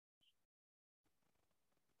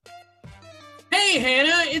Hey,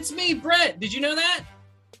 Hannah, it's me, Brett. Did you know that?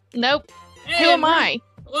 Nope. Hey, Who am I?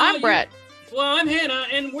 Well, I'm Brett. Well, I'm Hannah,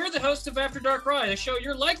 and we're the hosts of After Dark Rye, a show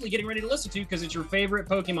you're likely getting ready to listen to because it's your favorite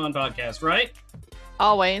Pokemon podcast, right?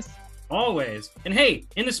 Always. Always. And hey,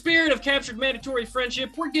 in the spirit of captured mandatory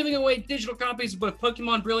friendship, we're giving away digital copies of both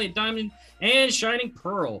Pokemon Brilliant Diamond and Shining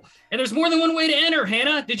Pearl. And there's more than one way to enter,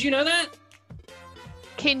 Hannah. Did you know that?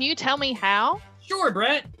 Can you tell me how? Sure,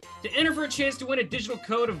 Brett. To enter for a chance to win a digital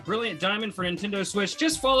code of Brilliant Diamond for Nintendo Switch,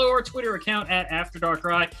 just follow our Twitter account at After Dark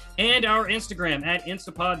Rye and our Instagram at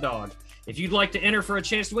InstaPodDog. If you'd like to enter for a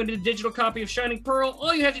chance to win a digital copy of Shining Pearl,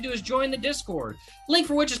 all you have to do is join the Discord, link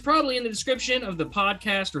for which is probably in the description of the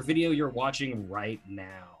podcast or video you're watching right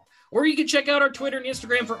now. Or you can check out our Twitter and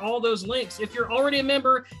Instagram for all those links. If you're already a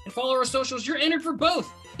member and follow our socials, you're entered for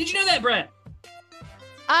both. Did you know that, Brett?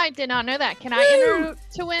 I did not know that. Can I enter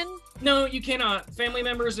to win? No, you cannot. Family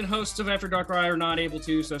members and hosts of After Dark Rye are not able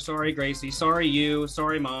to, so sorry, Gracie. Sorry, you.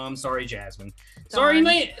 Sorry, Mom. Sorry, Jasmine. Sorry,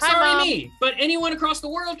 me. Hi, sorry, Mom. me. But anyone across the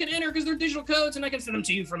world can enter because they're digital codes, and I can send them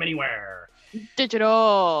to you from anywhere.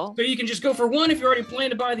 Digital. So you can just go for one if you already plan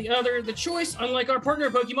to buy the other. The choice, unlike our partner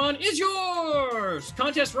Pokemon, is yours!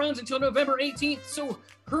 Contest runs until November 18th, so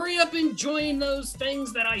hurry up and join those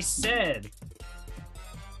things that I said.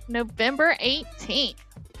 November 18th.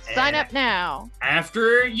 Sign up now.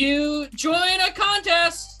 After you join a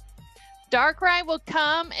contest. Darkrai will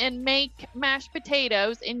come and make mashed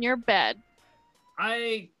potatoes in your bed.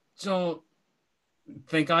 I don't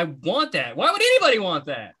think I want that. Why would anybody want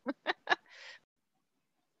that?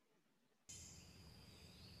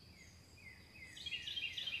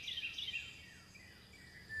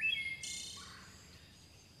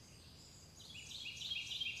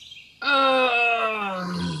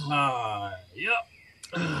 Yep.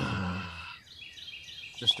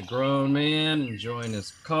 Just a grown man enjoying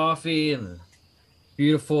his coffee in the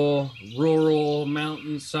beautiful rural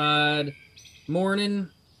mountainside morning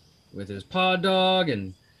with his pod dog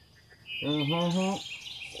and and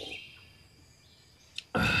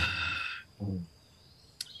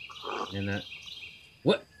that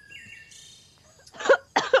what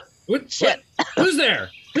Shit. Who's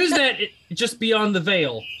there? Who's that just beyond the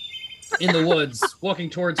veil in the woods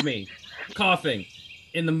walking towards me, coughing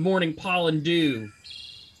in the morning pollen dew?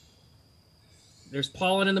 There's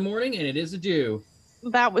pollen in the morning, and it is a dew.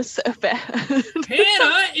 That was so bad.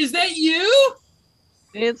 Hannah, is that you?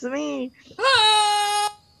 It's me.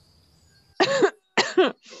 Ah!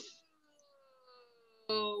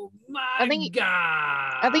 Oh my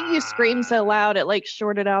God. I think you screamed so loud it like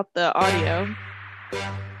shorted out the audio.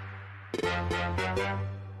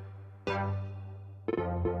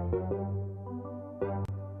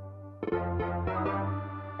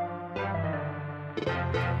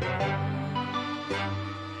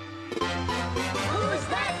 Who's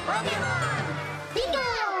that Pokemon? Bingo!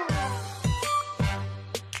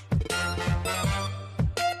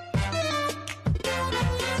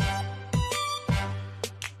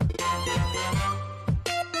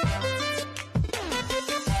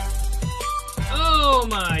 Oh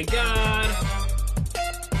my God.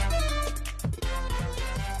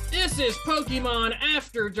 This is Pokemon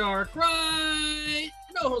After Dark, right?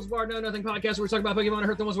 No holds barred, no nothing podcast where we talk about Pokemon and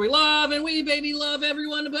hurt the ones we love, and we baby love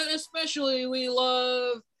everyone, but especially we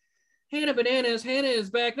love Hannah Bananas. Hannah is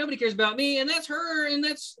back. Nobody cares about me, and that's her, and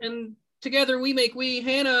together we make we.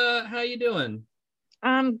 Hannah, how you doing?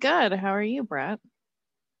 I'm good. How are you, Brett?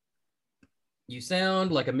 You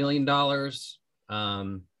sound like $1 million.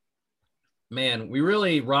 Man, we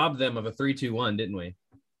really robbed them of a 3-2-1, didn't we?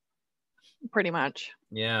 Pretty much.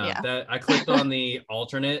 Yeah. Yeah. That I clicked on the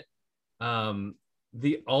alternate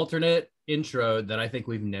intro that I think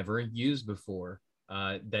we've never used before.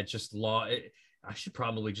 That just I should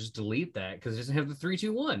probably just delete that because it doesn't have the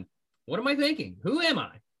 3-2-1. What am I thinking? Who am I?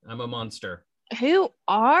 I'm a monster. Who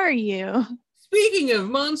are you? Speaking of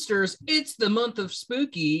monsters, it's the month of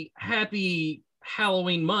spooky. Happy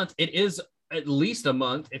Halloween month. It is at least a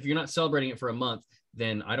month. If you're not celebrating it for a month,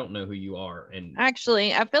 then I don't know who you are. And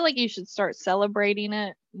Actually, I feel like you should start celebrating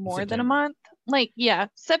it more than a September. month. Like, yeah,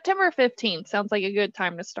 September 15th sounds like a good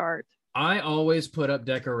time to start. I always put up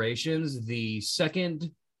decorations the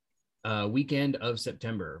second weekend of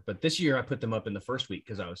September, but this year I put them up in the first week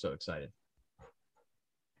because I was so excited.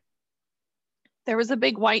 There was a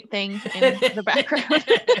big white thing in the background.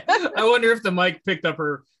 I wonder if the mic picked up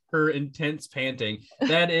her intense panting.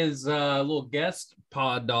 That is a little guest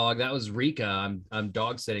pod dog. That was Rika. I'm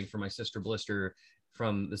dog sitting for my sister Blister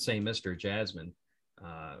from the same Mr. Jasmine,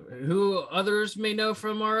 who others may know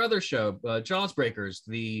from our other show, Jaws Breakers,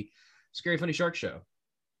 the Scary Funny Shark Show.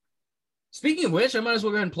 Speaking of which, I might as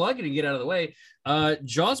well go ahead and plug it and get out of the way.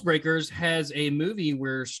 Jawsbreakers has a movie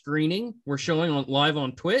we're screening. We're showing on live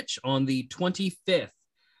on Twitch on the 25th.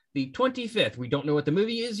 The 25th. We don't know what the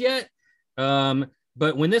movie is yet.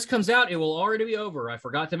 But when this comes out, it will already be over. I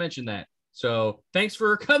forgot to mention that. So thanks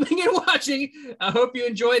for coming and watching. I hope you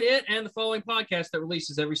enjoyed it and the following podcast that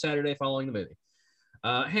releases every Saturday following the movie.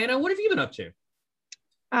 Hannah, what have you been up to?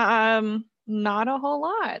 Not a whole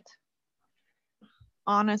lot,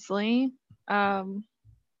 honestly. Took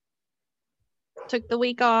the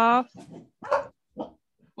week off.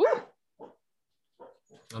 Ooh.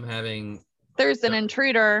 I'm having There's an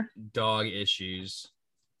intruder dog issues.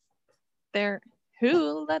 there.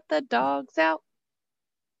 Who let the dogs out?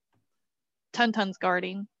 Tuntun's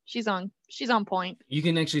guarding. She's on point. You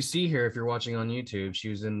can actually see her if you're watching on YouTube. She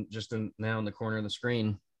was now in the corner of the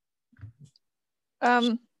screen.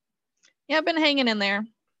 Yeah, I've been hanging in there.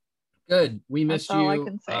 Good. We missed That's you. all I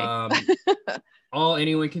can say. All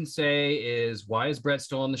anyone can say is, why is Brett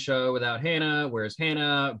still on the show without Hannah? Where's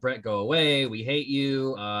Hannah? Brett, go away. We hate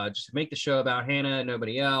you. Just make the show about Hannah,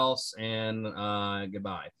 nobody else, and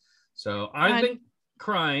goodbye. So I've been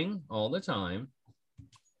crying all the time.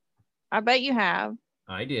 I bet you have.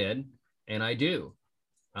 I did, and I do.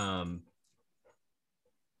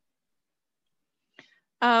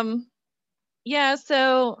 Yeah,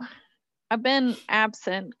 so I've been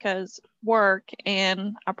absent because work,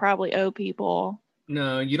 and I probably owe people.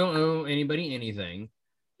 No, you don't owe anybody anything.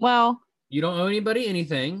 Well, you don't owe anybody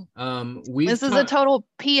anything. This is a total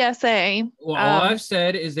PSA. Well, all I've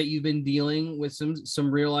said is that you've been dealing with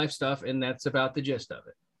some real life stuff, and that's about the gist of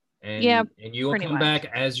it. And yeah, and you will come back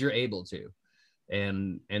as you're able to,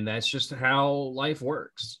 and that's just how life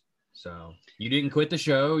works. So you didn't quit the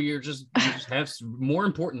show. You just have some more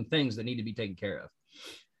important things that need to be taken care of.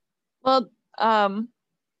 Well,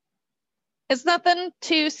 it's nothing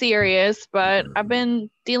too serious, but I've been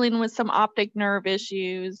dealing with some optic nerve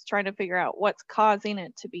issues, trying to figure out what's causing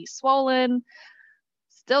it to be swollen.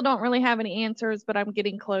 Still don't really have any answers, but I'm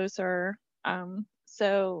getting closer.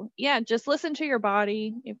 So yeah, just listen to your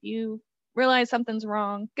body. If you realize something's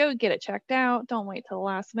wrong, go get it checked out. Don't wait till the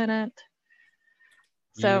last minute.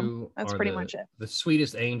 So that's pretty much it. The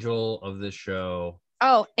sweetest angel of this show.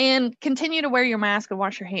 Oh, and continue to wear your mask and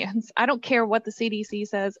wash your hands. I don't care what the CDC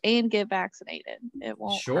says, and get vaccinated. It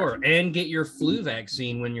won't Sure, hurt. and get your flu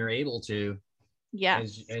vaccine when you're able to. Yeah.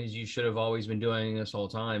 As you should have always been doing this whole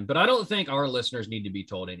time. But I don't think our listeners need to be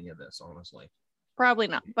told any of this, honestly. Probably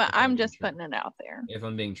not, but I'm just putting it out there. If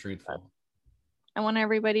I'm being truthful. I want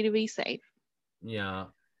everybody to be safe. Yeah.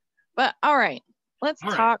 But all right, let's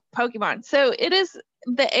talk Pokemon. So it is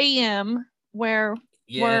the AM where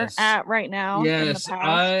we're at right now. Yes,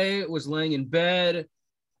 I was laying in bed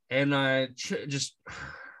and I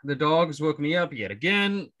the dogs woke me up yet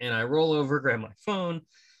again, and I roll over, grab my phone,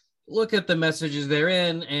 look at the messages they're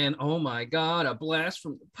in, and oh my God, a blast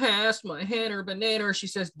from the past. My Hannah Banana, she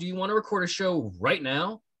says, do you want to record a show right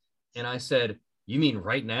now? And I said, you mean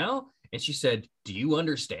right now? And she said, do you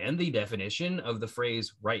understand the definition of the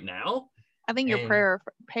phrase right now? I think you're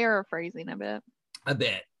paraphrasing a bit. A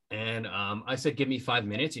bit. And I said, give me 5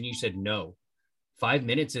 minutes. And you said, no, 5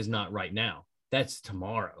 minutes is not right now. That's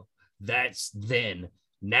tomorrow. That's then.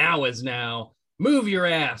 Now is now. Move your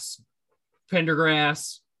ass,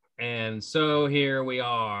 Pendergrass. And so here we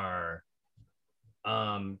are.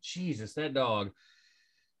 Jesus, that dog.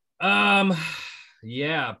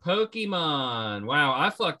 Yeah, Pokemon. Wow, I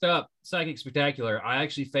fucked up. Psychic Spectacular. I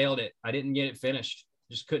actually failed it. I didn't get it finished.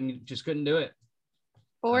 Just couldn't do it.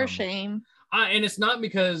 For shame. And it's not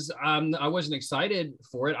because I wasn't excited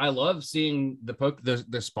for it. I love seeing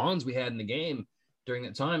the spawns we had in the game during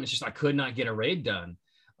that time. It's just I could not get a raid done.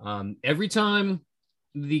 Every time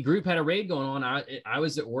the group had a raid going on, I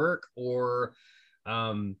was at work, or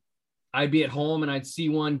I'd be at home and I'd see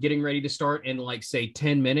one getting ready to start in like say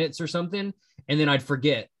 10 minutes or something, and then I'd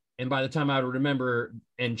forget. And by the time I would remember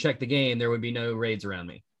and check the game, there would be no raids around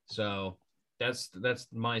me. So that's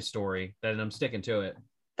my story, and I'm sticking to it.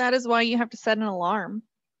 That is why you have to set an alarm.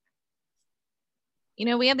 You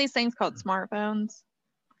know, we have these things called smartphones.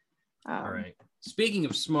 All right. Speaking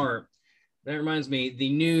of smart, that reminds me, the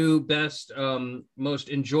new best, most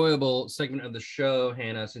enjoyable segment of the show,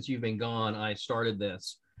 Hannah, since you've been gone, I started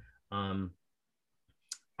this. I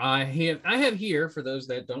have here, for those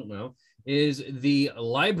that don't know, is the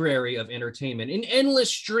library of entertainment, an endless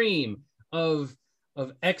stream of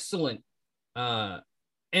excellent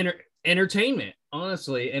entertainment,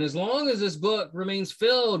 honestly. And as long as this book remains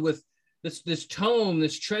filled with this tome,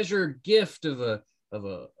 this treasured gift of a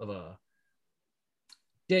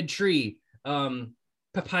dead tree,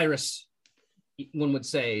 papyrus, one would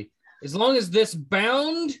say, as long as this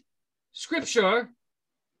bound scripture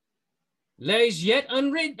lays yet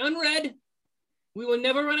unread, we will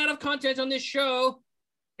never run out of content on this show,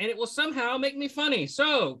 and it will somehow make me funny.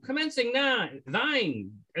 So, commencing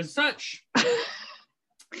thine as such.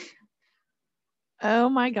 Oh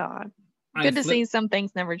my God. Good to see some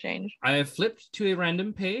things never change. I have flipped to a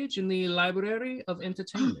random page in the Library of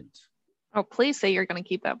Entertainment. Oh, please say you're going to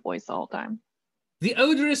keep that voice the whole time. The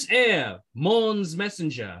odorous air, morn's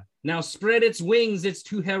messenger, now spread its wings its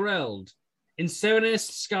to herald. In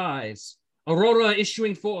serenest skies, Aurora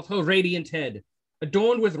issuing forth her radiant head,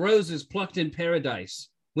 adorned with roses plucked in paradise,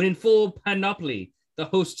 when in full panoply the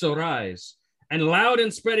hosts arise, and loud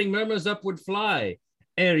and spreading murmurs upward fly,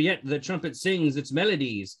 ere yet the trumpet sings its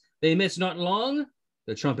melodies, they miss not long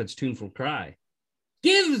the trumpet's tuneful cry.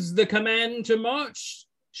 Gives the command to march,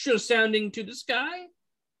 sure sounding to the sky.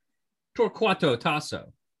 Torquato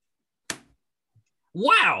Tasso.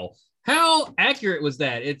 Wow, how accurate was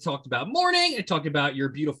that? It talked about morning, it talked about your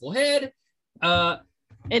beautiful head.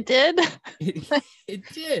 It did? It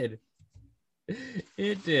did.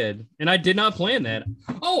 It did. And I did not plan that.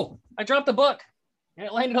 Oh, I dropped the book. And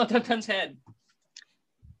it landed on Tuptun's head.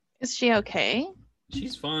 Is she okay?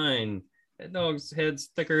 She's fine. That dog's head's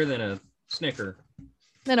thicker than a Snicker.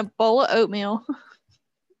 Then a bowl of oatmeal.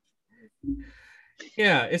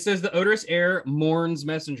 Yeah, it says the odorous air, morning's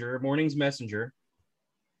messenger.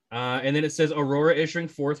 And then it says Aurora issuing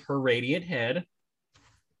forth her radiant head.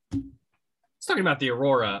 It's talking about the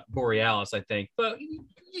Aurora Borealis, I think, but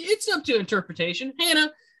it's up to interpretation.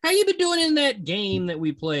 Hannah, how you been doing in that game that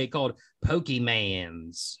we play called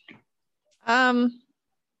Pokemans? I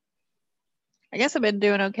guess I've been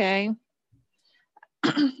doing okay.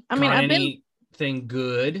 I mean, I've been anything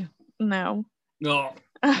good? No. No.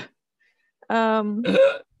 I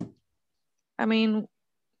mean,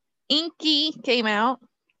 Inky came out.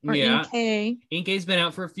 Yeah, Inkay. Inkay's been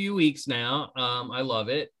out for a few weeks now. I love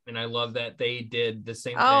it, and I love that they did the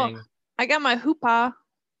same thing. I got my Hoopa.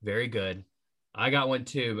 Very good. I got one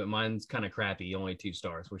too, but mine's kind of crappy. Only 2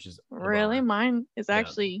 stars, which is really mine is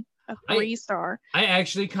actually a 3-star. I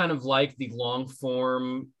actually kind of like the long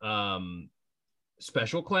form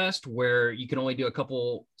special quest where you can only do a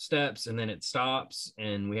couple steps and then it stops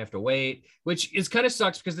and we have to wait, which is kind of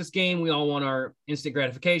sucks because this game we all want our instant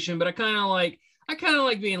gratification, but I kind of like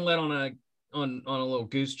being led on a little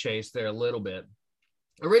goose chase there a little bit.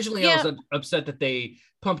 Originally, I was upset that they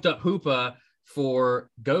pumped up Hoopa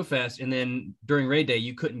for GoFest, and then during raid day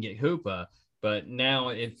you couldn't get Hoopa. But now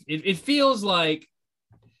it feels like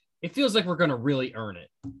we're gonna really earn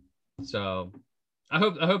it. So I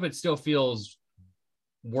hope it still feels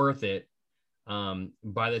worth it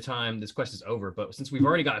by the time this quest is over. But since we've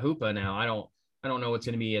already got Hoopa now, I don't know what's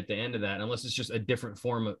gonna be at the end of that, unless it's just a different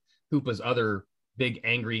form of Hoopa's other big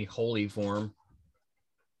angry holy form.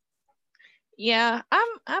 Yeah,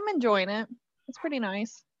 I'm enjoying it. It's pretty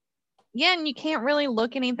nice. Yeah, and you can't really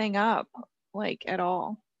look anything up like at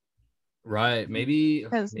all. Right. Maybe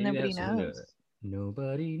because nobody knows.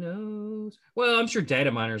 Nobody knows. Well, I'm sure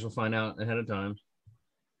data miners will find out ahead of time.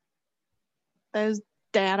 Those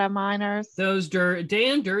data miners. Those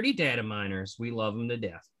damn dirty data miners. We love them to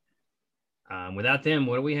death. Without them,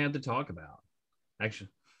 what do we have to talk about? Actually,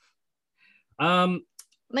 I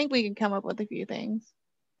think we can come up with a few things.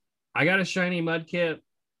 I got a shiny Mudkip.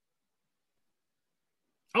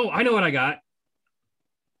 Oh, I know what I got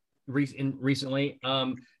recently.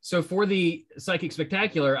 So for the Psychic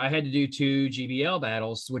Spectacular, I had to do 2 GBL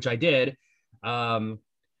battles, which I did.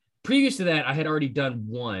 Previous to that, I had already done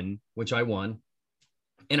 1, which I won.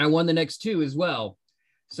 And I won the next 2 as well.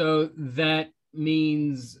 So that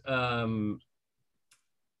means I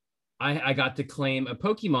got to claim a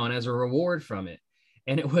Pokemon as a reward from it.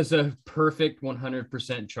 And it was a perfect 100%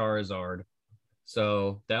 Charizard.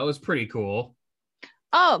 So that was pretty cool.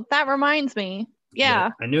 Oh, that reminds me. Yeah.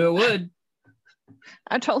 I knew it would.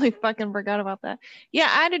 I totally fucking forgot about that. Yeah,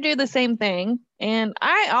 I had to do the same thing. And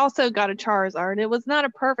I also got a Charizard. It was not a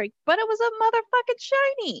perfect, but it was a motherfucking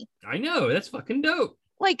shiny. I know. That's fucking dope.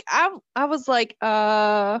 Like, I was like,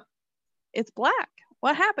 it's black.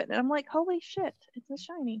 What happened? And I'm like, holy shit, it's a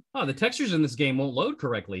shiny. Oh, the textures in this game won't load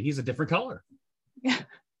correctly. He's a different color. Yeah.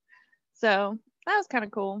 So that was kind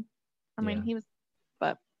of cool. I mean, he was,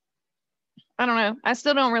 but I don't know. I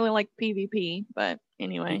still don't really like PvP, but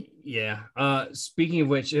anyway. Yeah. Speaking of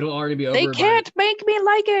which, it'll already be over. They can't make me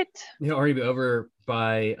like it. It'll already be over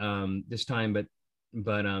by this time, but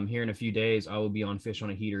here in a few days, I will be on Fish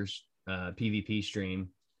on a Heater's PvP stream.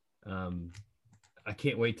 I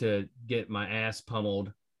can't wait to get my ass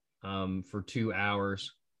pummeled for 2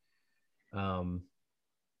 hours.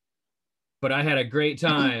 but I had a great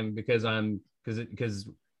time because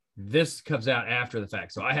this comes out after the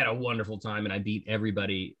fact. So I had a wonderful time and I beat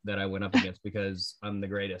everybody that I went up against because I'm the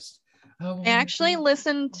greatest. I actually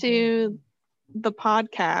listened to the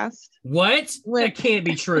podcast. What? That can't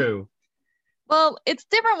be true. Well, it's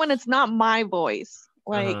different when it's not my voice.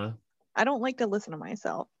 Like, Uh-huh. I don't like to listen to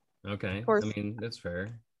myself. Okay. Of course. I mean, that's fair.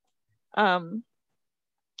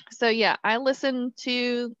 So yeah, I listened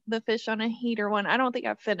to the Fish on a Heater one. I don't think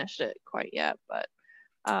I've finished it quite yet, but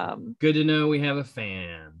good to know we have a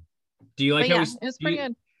fan. Do you like how it was pretty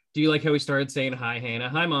good. Do you like how we started saying hi, Hannah?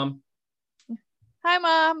 Hi, Mom. Hi,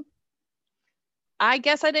 Mom. I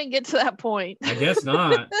guess I didn't get to that point. I guess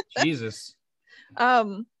not. Jesus.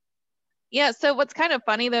 Yeah, so what's kind of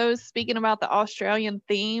funny though, speaking about the Australian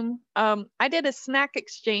theme, I did a snack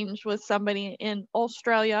exchange with somebody in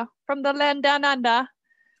Australia from the land down under.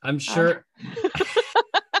 I'm sure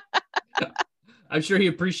I'm sure he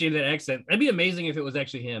appreciated that accent. That'd be amazing if it was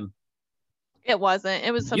actually him. It wasn't.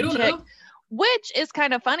 It was some You don't chick. know? Which is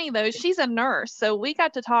kind of funny though. She's a nurse, so we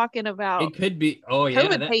got to talking about It could be. Oh yeah,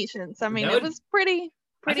 COVID patients. I mean, that it would- was pretty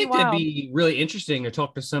I think wild. that'd be really interesting to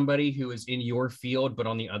talk to somebody who is in your field but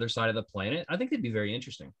on the other side of the planet. I think that'd be very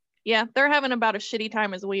interesting. Yeah, they're having about a shitty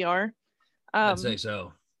time as we are. I'd say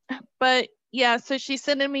so. But yeah, so she's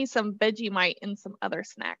sending me some Vegemite and some other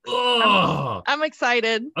snacks. Oh, I'm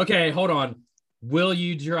excited. okay. Hold on. Will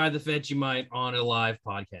you try the Vegemite on a live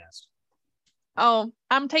podcast? Oh,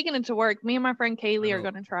 I'm taking it to work. Me and my friend Kaylee are Oh.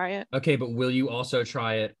 going to try it. Okay, but will you also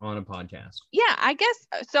try it on a podcast? Yeah, I guess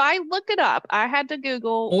so. I looked it up. I had to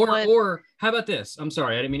Google. Or how about this? I'm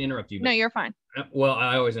sorry, I didn't mean to interrupt you. No, you're fine. Well,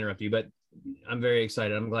 I always interrupt you, but I'm very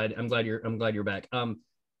excited. I'm glad you're back.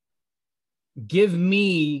 Give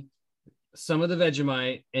me some of the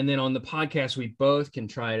Vegemite, and then on the podcast we both can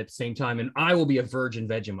try it at the same time, and I will be a virgin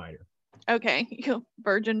Vegemiter. Okay,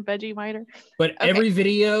 virgin Vegemiter. But Okay. every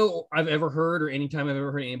video I've ever heard, or anytime I've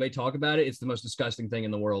ever heard anybody talk about it, it's the most disgusting thing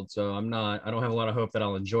in the world. So I don't have a lot of hope that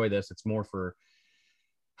I'll enjoy this. It's more for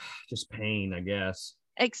just pain, I guess.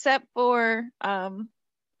 Except for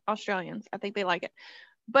Australians, I think they like it.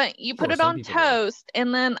 But you put Sure, it some on people do. toast,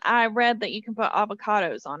 and then I read that you can put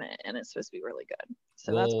avocados on it, and it's supposed to be really good.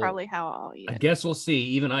 So that's Well, probably how I'll eat I it. guess we'll see.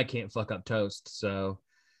 Even I can't fuck up toast, so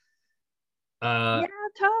Yeah,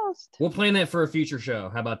 toast. we'll plan that for a future show.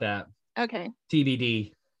 How about that? Okay.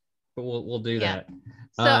 TBD. But we'll do Yeah. that.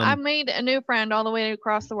 So I made a new friend all the way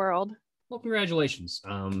across the world. Well, congratulations.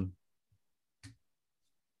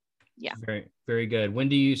 Yeah. Very, very good. When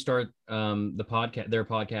do you start their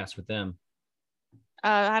podcast with them?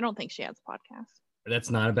 I don't think she has a podcast. That's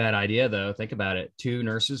not a bad idea though. Think about it. 2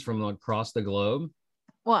 nurses from across the globe.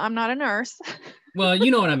 Well, I'm not a nurse. Well,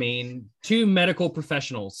 you know what I mean. 2 medical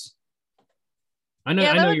professionals. I know.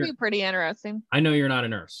 Yeah, I that know would you're. be pretty interesting. I know you're not a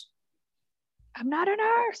nurse. I'm not a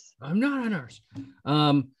nurse. I'm not a nurse.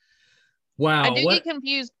 Wow. I do what? get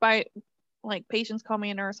confused by like patients call me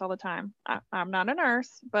a nurse all the time. I'm not a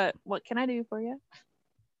nurse, but what can I do for you?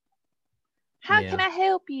 How Yeah. can I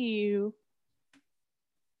help you?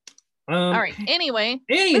 All All right. Anyway,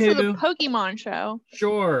 this is a Anywho, Pokemon show.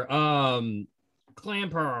 sure.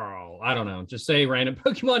 Clamperl. I don't know. Just say random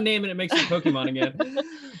Pokemon name and it makes it Pokemon again.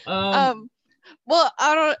 Well,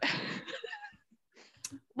 I don't.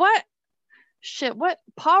 What? Shit. What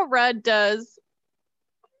Paul Rudd does?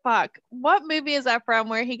 Fuck. What movie is that from?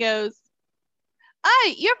 Where he goes,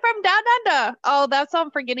 "Hey, you're from Down Under." Oh, that's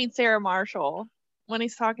on Forgetting Sarah Marshall when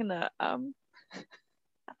he's talking to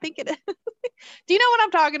I think it is. Do you know what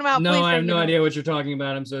I'm talking about? No, Please I have let no me know. idea what you're talking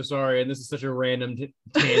about. I'm so sorry. And this is such a random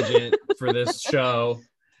tangent for this show.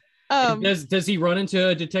 Does he run into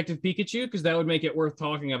a Detective Pikachu? Because that would make it worth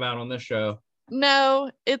talking about on this show. No,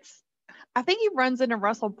 I think he runs into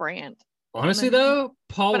Russell Brand. Honestly, then- though,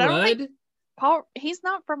 Paul but I don't Rudd, Paul, he's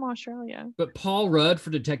not from Australia. but Paul Rudd for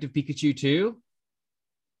Detective Pikachu too.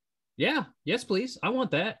 Yeah, yes, please. I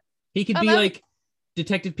want that. He could Oh, be that- like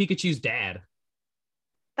Detective Pikachu's dad.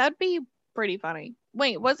 That'd be pretty funny.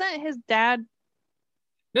 Wait, wasn't his dad?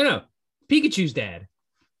 No, Pikachu's dad.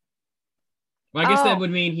 Well, I guess that Oh.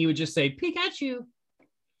 would mean he would just say Pikachu,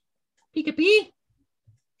 Pika-Pee.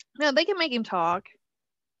 No, they can make him talk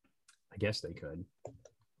I guess they could.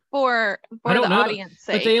 for I don't the know, audience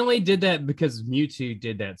But sake. they only did that because Mewtwo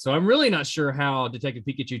did that. So I'm really not sure how Detective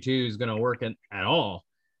Pikachu 2 is going to work at all.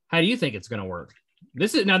 How do you think it's going to work?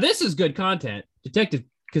 This is good content, Detective,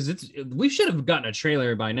 because we should have gotten a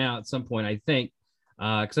trailer by now at some point, I think.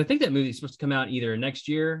 Because I think that movie is supposed to come out either next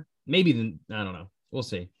year, maybe I don't know. We'll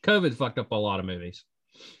see. COVID fucked up a lot of movies.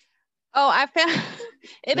 Oh, I found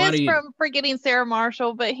it Why is do you- from Forgetting Sarah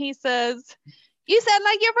Marshall, but he says, "You sound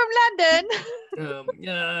like you're from London."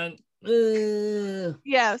 Yeah,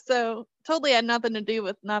 Yeah, so totally had nothing to do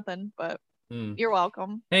with nothing, but you're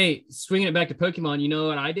welcome. Hey, swinging it back to Pokemon, you know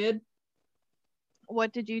what I did?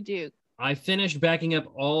 What did you do? I finished backing up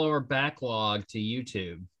all our backlog to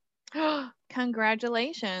YouTube.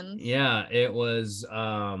 Congratulations. Yeah, it was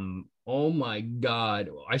oh my god.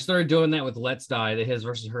 I started doing that with Let's Die, the His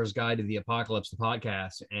versus Hers Guide to the Apocalypse, the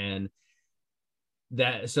podcast, and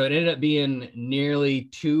so it ended up being nearly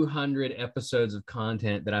 200 episodes of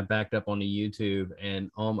content that I backed up onto YouTube, and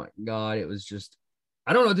oh my god, it was just,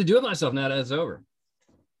 I don't know what to do with myself now that it's over.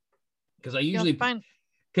 Because I usually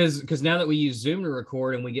because now that we use Zoom to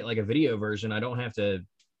record and we get like a video version, I don't have to,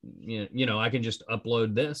 I can just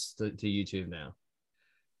upload this to YouTube now.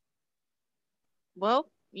 Well,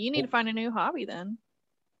 you need to find a new hobby then.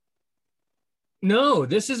 No,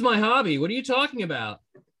 this is my hobby. What are you talking about?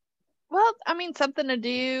 Well, I mean, something to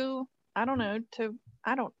do. I don't know.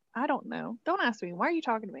 I don't know. Don't ask me. Why are you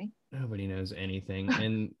talking to me? Nobody knows anything,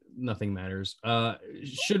 and nothing matters.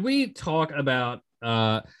 Should we talk about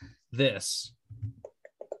this?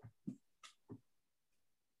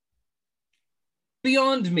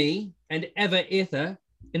 Beyond me and ever ither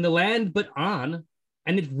in the land but on,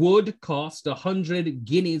 and it would cost 100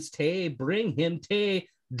 guineas to bring him to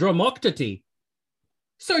Dromoctity.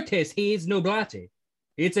 Certes he's noblati.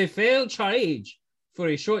 It's a fair charge for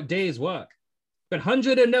a short day's work, but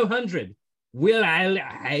 100 or no 100, will I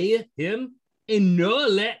hire him and no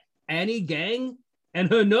let any gang and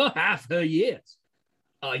her no half her years?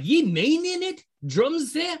 Are ye meaning it,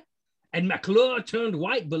 drums there? And McClure turned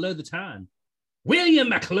white below the time. William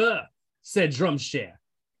McClure, said Drumshare,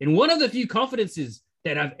 in one of the few confidences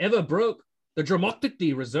that I've ever broke the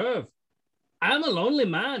Dromoctity reserve. I'm a lonely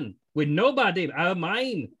man with nobody of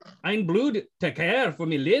mine. I'm blood to care for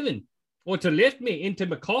me living or to lift me into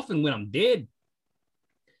my coffin when I'm dead.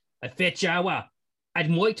 A fetch hour at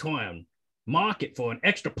my town market for an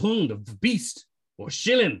extra pound of beast or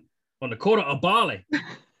shilling on the quarter of barley.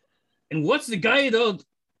 And what's the guide of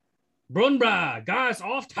Brunbra, guys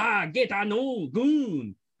oft get a no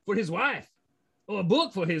goon for his wife, or a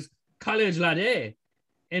book for his college laddie.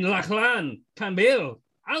 In Lachlan, Campbell,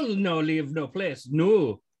 I'll no leave no place,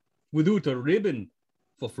 no, without a ribbon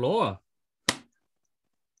for Flora.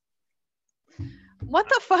 What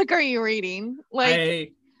the fuck are you reading?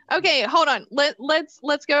 Like, okay, hold on.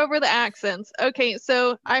 Let's go over the accents. Okay,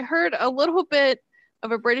 so I heard a little bit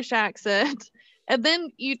of a British accent. And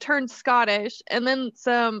then you turned Scottish, and then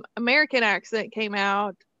some American accent came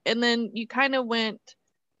out, and then you kind of went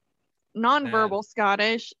nonverbal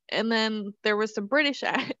Scottish, and then there was some British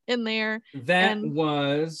in there. That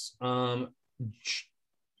was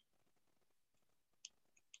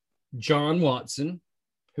John Watson,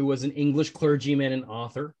 who was an English clergyman and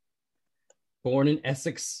author, born in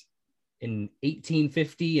Essex in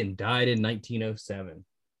 1850 and died in 1907.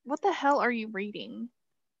 What the hell are you reading?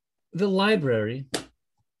 The Library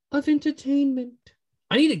of Entertainment.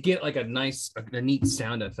 I need to get like a neat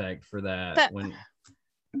sound effect for that.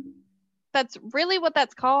 That's really what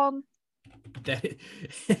that's called. It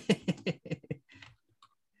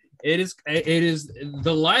is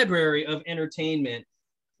the Library of Entertainment,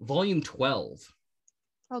 Volume 12.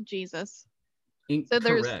 Oh Jesus! Incorrect. So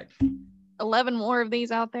there's 11 more of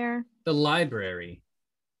these out there. The Library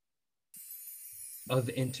of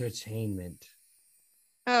Entertainment.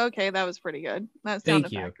 Oh, okay, that was pretty good. That sound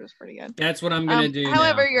effect was pretty good. That's what I'm gonna do.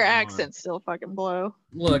 However, your accents still fucking blow.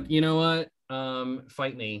 Look, you know what?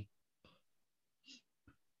 Fight me,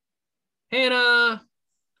 Hannah.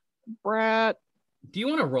 Brat. Do you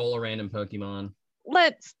want to roll a random Pokemon?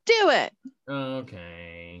 Let's do it.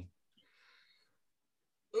 Okay.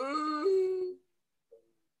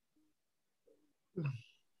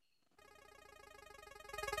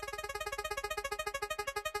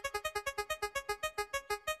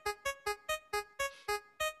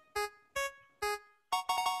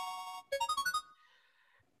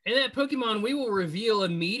 And that Pokemon we will reveal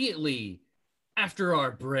immediately after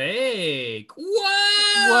our break.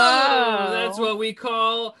 Whoa! That's what we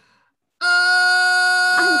call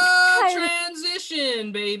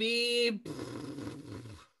transition, baby.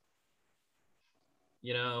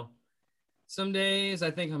 You know, some days I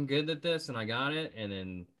think I'm good at this and I got it, and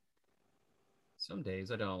then some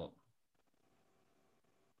days I don't.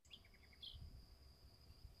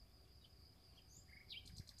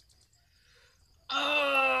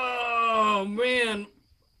 Oh, man.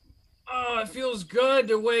 Oh, it feels good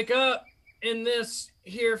to wake up in this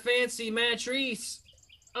here fancy mattress.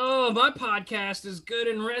 Oh, my podcast is good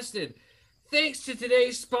and rested. Thanks to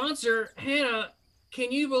today's sponsor, Hannah.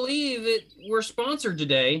 Can you believe that we're sponsored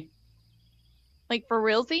today? Like for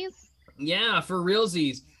realsies? Yeah, for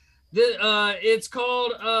realsies. It's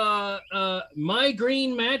called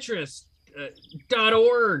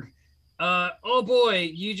mygreenmattress.org. Oh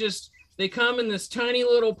boy, they come in this tiny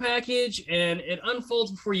little package and it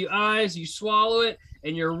unfolds before your eyes. You swallow it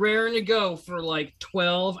and you're raring to go for like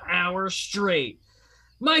 12 hours straight.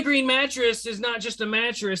 My Green Mattress is not just a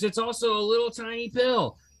mattress, it's also a little tiny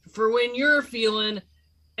pill for when you're feeling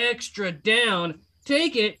extra down.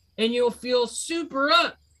 Take it and you'll feel super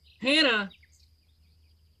up. Hannah,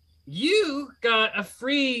 you got a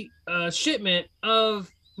free shipment of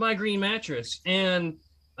My Green Mattress, and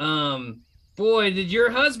boy, did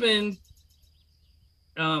your husband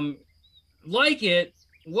like it.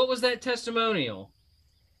 What was that testimonial?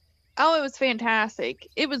 Oh, it was fantastic.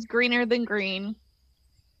 It was greener than green.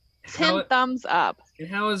 10 thumbs up. And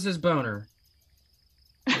how is his boner?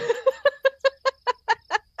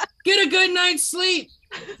 Get a good night's sleep.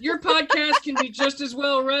 Your podcast can be just as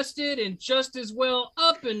well rested and just as well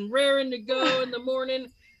up and raring to go in the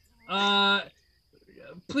morning.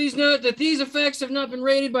 Please note that these effects have not been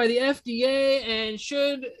rated by the FDA, and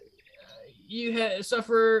should you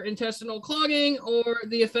suffer intestinal clogging or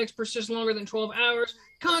the effects persist longer than 12 hours,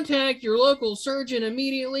 contact your local surgeon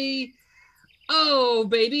immediately. Oh,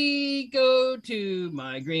 baby, go to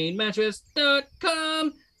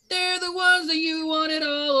mygreenmattress.com. They're the ones that you wanted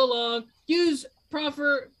all along. Use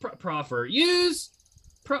offer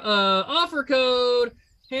code.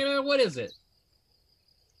 Hannah, what is it?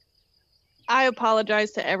 I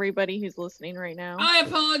apologize to everybody who's listening right now. I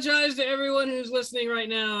apologize to everyone who's listening right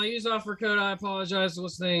now. Use offer code. I apologize to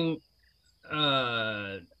listening.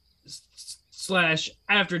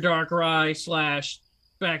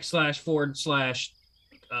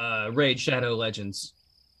 /AfterDarkRye////Raid Shadow Legends.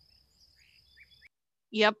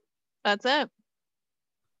 Yep, that's it.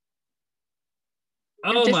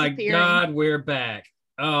 Oh my God, we're back.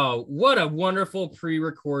 Oh, what a wonderful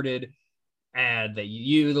pre-recorded ad that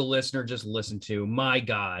you, the listener, just listened to. My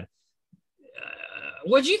God.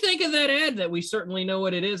 What'd you think of that ad that we certainly know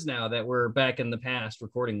what it is now that we're back in the past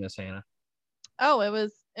recording this, Hannah? Oh, it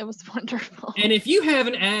was wonderful. And if you have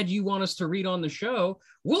an ad you want us to read on the show,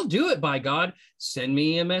 we'll do it, by God. Send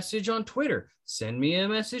me a message on Twitter. Send me a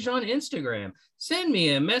message on Instagram. Send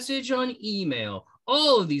me a message on email.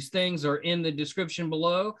 All of these things are in the description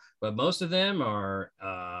below, but most of them are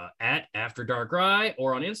at After Dark Rye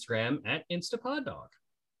or on Instagram at InstaPodDog.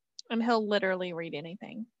 And he'll literally read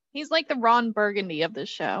anything. He's like the Ron Burgundy of this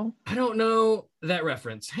show. I don't know that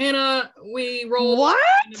reference. Hannah, we rolled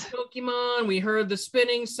into Pokemon. We heard the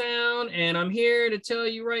spinning sound, and I'm here to tell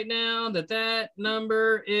you right now that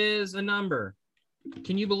number is a number.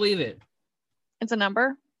 Can you believe it? It's a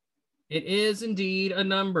number? It is indeed a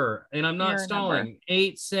number, and I'm not stalling.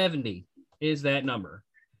 870 is that number.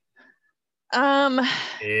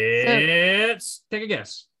 It's take a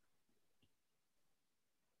guess.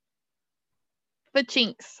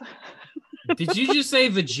 Vachinx. Did you just say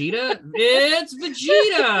Vegeta? It's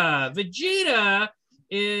Vegeta. Vegeta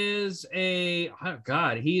is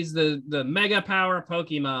he's the mega power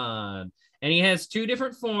Pokemon, and he has 2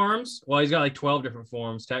 different forms. Well, he's got like 12 different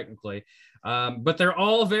forms technically. But they're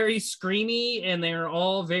all very screamy, and they're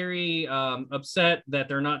all very upset that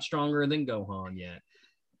they're not stronger than Gohan yet.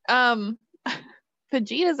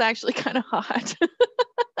 Vegeta's actually kind of hot.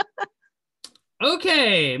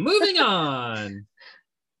 Okay, moving on.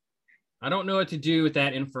 I don't know what to do with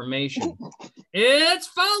that information. It's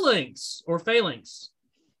Phalanx or Phalanx.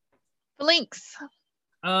 Phalanx.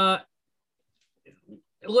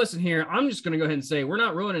 Listen here, I'm just going to go ahead and say we're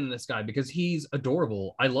not ruining this guy because he's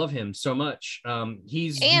adorable. I love him so much.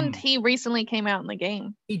 He recently came out in the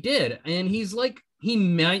game. He did, and he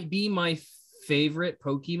might be my favorite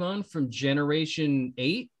Pokemon from Generation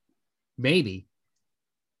 8, maybe.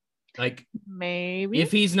 Maybe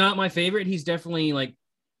if he's not my favorite, he's definitely like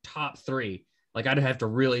top 3. Like I'd have to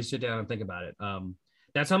really sit down and think about it.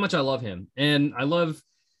 That's how much I love him, and I love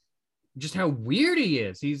just how weird he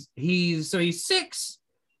is. He's 6.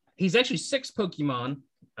 He's actually 6 Pokemon.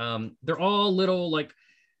 They're all little like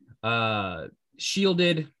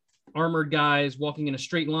shielded, armored guys walking in a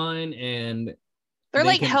straight line, and they're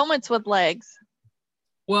like helmets with legs.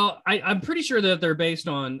 Well, I'm pretty sure that they're based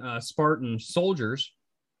on Spartan soldiers.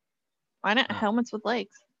 Why not helmets with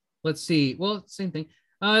legs? Let's see. Well, same thing.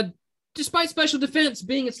 Despite special defense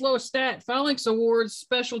being its lowest stat, Phalanx awards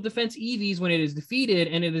special defense EVs when it is defeated,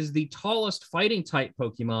 and it is the tallest fighting type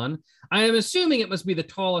Pokemon. I am assuming it must be the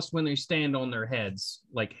tallest when they stand on their heads,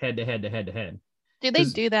 like head to head to head to head. Do they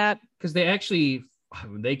do that? Because they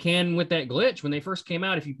can with that glitch. When they first came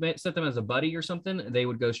out, if you set them as a buddy or something, they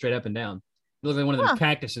would go straight up and down. They look like one of those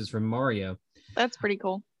cactuses from Mario. That's pretty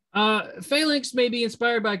cool. Phalanx may be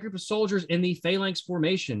inspired by a group of soldiers in the phalanx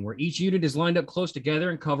formation, where each unit is lined up close together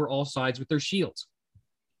and cover all sides with their shields.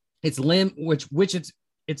 Its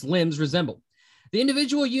limbs resemble. The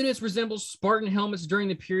individual units resemble Spartan helmets during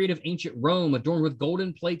the period of ancient Rome, adorned with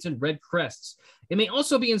golden plates and red crests. It may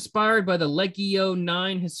also be inspired by the Legio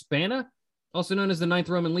IX Hispana, also known as the Ninth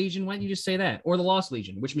Roman Legion. Why didn't you just say that? Or the Lost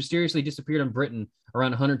Legion, which mysteriously disappeared in Britain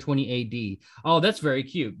around 120 AD. Oh, that's very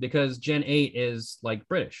cute because Gen 8 is like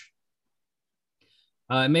British.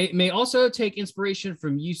 May also take inspiration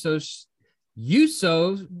from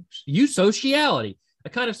eusociality, a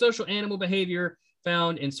kind of social animal behavior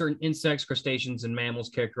found in certain insects, crustaceans, and mammals,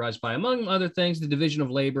 characterized by, among other things, the division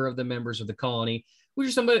of labor of the members of the colony,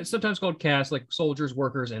 which are sometimes called castes, like soldiers,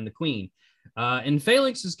 workers, and the queen. In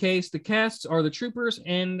Phalanx's case, the castes are the troopers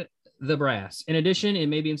and the brass. In addition, it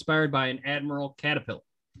may be inspired by an admiral caterpillar.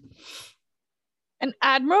 An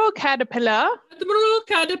admiral caterpillar? Admiral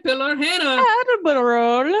caterpillar, Hannah!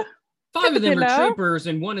 Admiral. 5 of them are troopers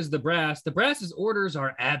and 1 is the brass. The brass's orders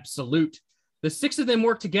are absolute. The 6 of them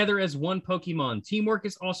work together as one Pokemon. Teamwork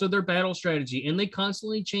is also their battle strategy, and they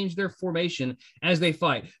constantly change their formation as they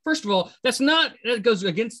fight. First of all, that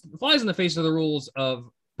flies in the face of the rules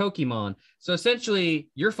of Pokemon. So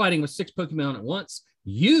essentially, you're fighting with 6 Pokemon at once.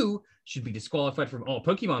 You should be disqualified from all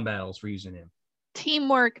Pokemon battles for using him.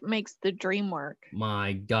 Teamwork makes the dream work.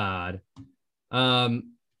 My God. Well,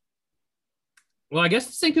 I guess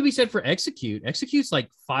the same could be said for Execute. Execute's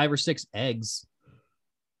like 5 or 6 eggs.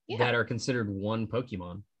 Yeah. That are considered one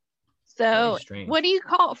Pokemon. So what do you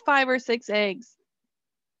call 5 or 6 eggs?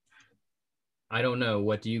 I don't know.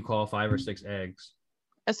 What do you call 5 or 6 eggs?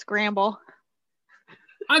 A scramble.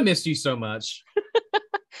 I missed you so much.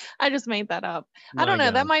 I just made that up. I don't know.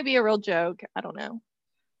 God. That might be a real joke. I don't know.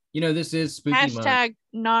 You know, this is Spooky Month. Hashtag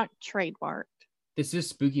not trademarked. This is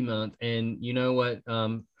Spooky Month. And you know what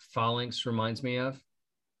Phalanx reminds me of?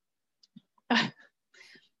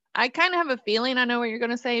 I kind of have a feeling I know what you're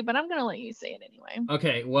going to say, but I'm going to let you say it anyway.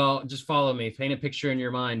 Okay, well, just follow me. Paint a picture in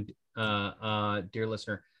your mind, dear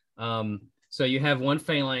listener. So you have one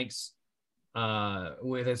Phalanx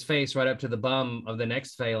with his face right up to the bum of the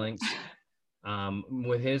next Phalanx,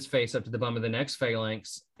 with his face up to the bum of the next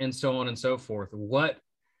Phalanx, and so on and so forth. What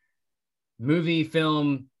movie,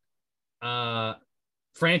 film,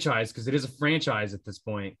 franchise, because it is a franchise at this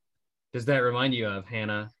point, does that remind you of,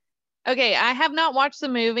 Hannah? Okay, I have not watched the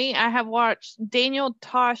movie. I have watched Daniel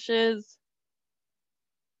Tosh's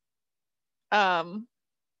not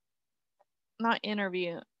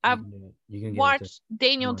interview. I've watched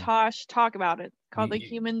Daniel Tosh talk about it, called The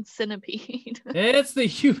Human Centipede. It's the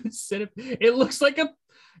Human Centipede. It looks like a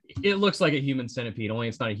human centipede, only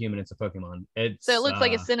it's not a human, it's a Pokemon. So it looks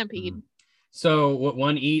like a centipede. So what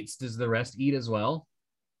one eats, does the rest eat as well?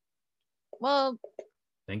 Well,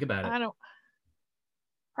 think about it.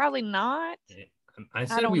 Probably not. I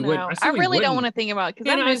said we would. I really don't want to think about it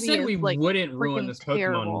because I said we wouldn't ruin this Pokemon.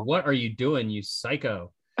 Terrible. What are you doing, you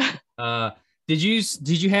psycho? Did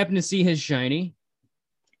you happen to see his shiny?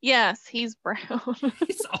 Yes, he's brown.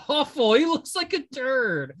 It's awful. He looks like a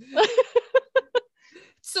turd.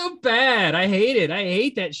 So bad. I hate it. I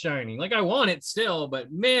hate that shiny. Like, I want it still,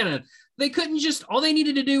 but man, they couldn't just, all they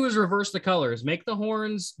needed to do was reverse the colors, make the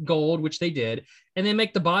horns gold, which they did, and then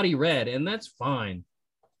make the body red, and that's fine.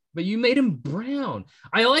 But you made him brown.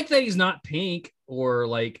 I like that he's not pink or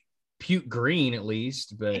like puke green, at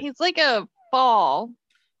least, but he's like a fall.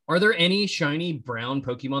 Are there any shiny brown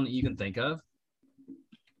Pokemon that you can think of?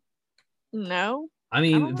 No. I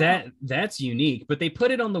mean, that's unique, but they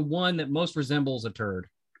put it on the one that most resembles a turd.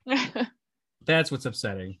 That's what's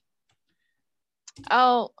upsetting.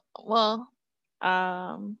 Oh, well,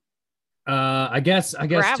 I guess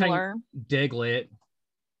Graveler. Diglett.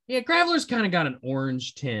 Yeah, Graveler's kind of got an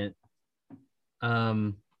orange tint.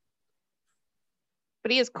 But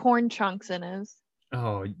he has corn chunks in his.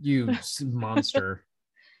 Oh, you monster.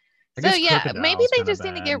 So yeah, maybe they just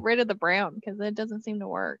need to get rid of the brown because it doesn't seem to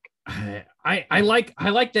work. I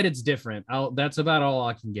like that it's different. That's about all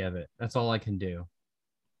I can give it. That's all I can do.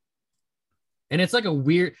 And it's like a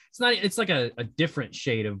weird, it's like a different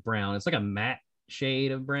shade of brown. It's like a matte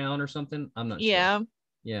shade of brown or something. I'm not sure.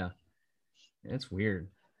 Yeah. It's weird.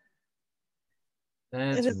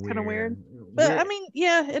 It is kind of weird. But I mean,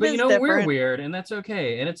 yeah, it is different. We're weird, and that's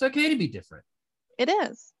okay. And it's okay to be different. It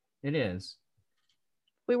is. It is.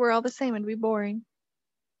 If we were all the same, it'd be boring.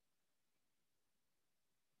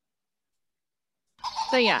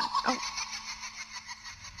 So yeah. Oh.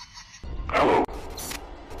 Hello.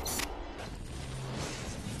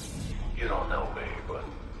 You don't know me, but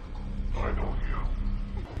I know you.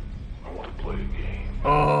 I want to play a game.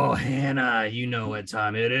 Oh, Hannah, you know what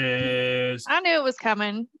time it is. I knew it was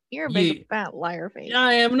coming. You're a big fat liar face.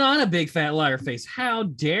 I am not a big fat liar face. How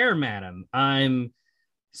dare, madam? I'm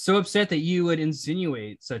so upset that you would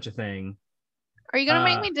insinuate such a thing. Are you gonna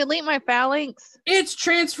make me delete my phalanx? It's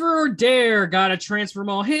transfer or dare. Gotta transfer them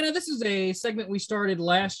all. Hannah, this is a segment we started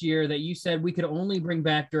last year that you said we could only bring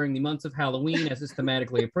back during the months of Halloween as is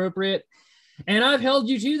thematically appropriate. And I've held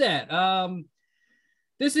you to that.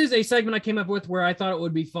 This is a segment I came up with where I thought it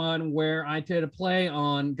would be fun, where I did a play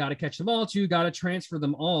on gotta catch them all to gotta transfer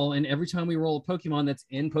them all. And every time we roll a Pokemon that's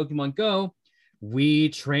in Pokemon Go, we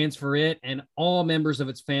transfer it and all members of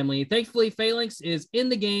its family. Thankfully, Phalanx is in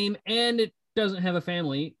the game and it doesn't have a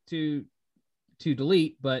family to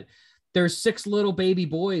delete, but there's 6 little baby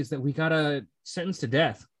boys that we gotta sentence to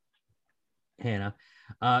death, Hannah.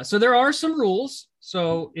 So there are some rules.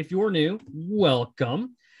 So if you're new,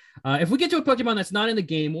 welcome. If we get to a Pokemon that's not in the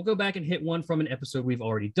game, we'll go back and hit one from an episode we've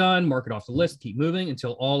already done, mark it off the list, keep moving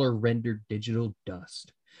until all are rendered digital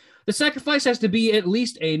dust. The sacrifice has to be at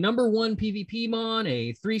least a number 1 PvP mon,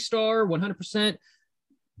 a 3-star, 100%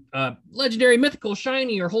 legendary, mythical,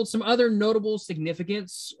 shiny, or hold some other notable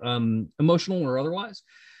significance, emotional or otherwise.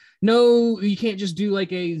 No, you can't just do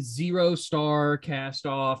like a 0-star cast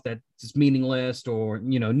off that's just meaningless, or,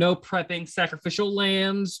 no prepping sacrificial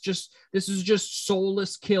lambs. This is just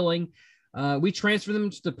soulless killing. We transfer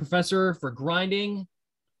them to the professor for grinding.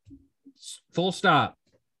 Full stop.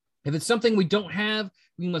 If it's something we don't have,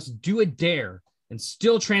 we must do a dare and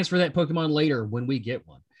still transfer that Pokemon later when we get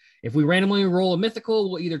one. If we randomly roll a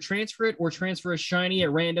mythical, we'll either transfer it or transfer a shiny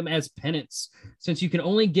at random as penance, since you can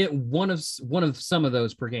only get one of some of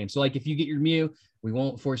those per game. So like if you get your Mew, we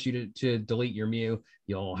won't force you to delete your Mew.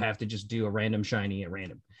 You'll have to just do a random shiny at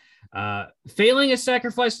random. Failing a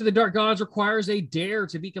sacrifice to the Dark Gods requires a dare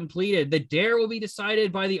to be completed. The dare will be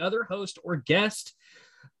decided by the other host or guest.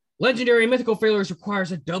 Legendary and mythical failures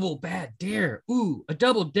requires a double bad dare. Ooh, a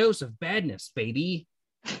double dose of badness, baby.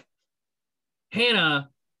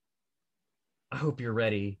 Hannah, I hope you're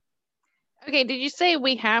ready. Okay, did you say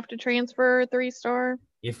we have to transfer 3-star?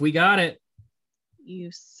 If we got it.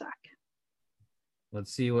 You suck.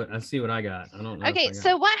 Let's see what I got. I don't know. Okay,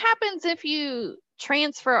 so what happens if you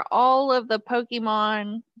transfer all of the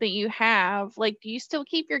Pokemon that you have? Like, do you still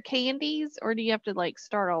keep your candies, or do you have to like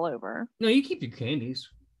start all over? No, you keep your candies.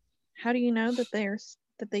 How do you know that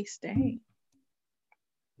they stay?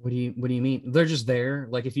 What do you mean? They're just there.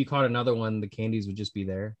 Like if you caught another one, the candies would just be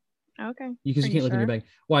there. Okay. Because you can't look in your bag.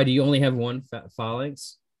 Why? Do you only have one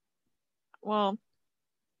phalanx? Well,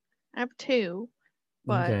 I have 2,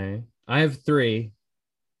 but okay. I have 3.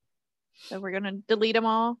 So we're gonna delete them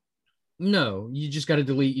all? No, you just got to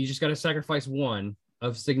delete. You just got to sacrifice one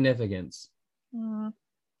of significance.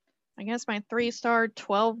 I guess my 3-star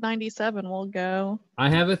 1297 will go. I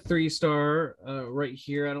have a 3-star right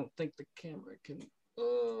here. I don't think the camera can.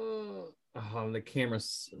 The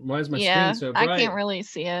camera's. Why is my screen so bright? I can't really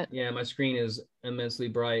see it. Yeah, my screen is immensely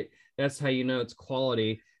bright. That's how you know it's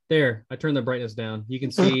quality. There, I turned the brightness down. You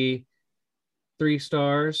can see 3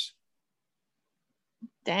 stars.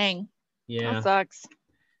 Dang. Yeah. That sucks.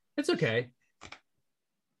 It's okay.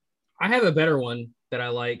 I have a better one that I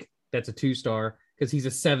like. That's a 2-star because he's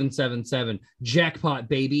a 777 jackpot,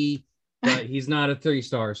 baby. But he's not a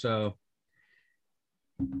 3-star. So,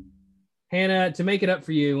 Hannah, to make it up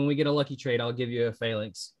for you, when we get a lucky trade, I'll give you a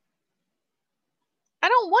phalanx. I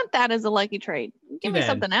don't want that as a lucky trade. Give me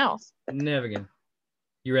something else. Never again.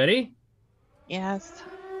 You ready? Yes.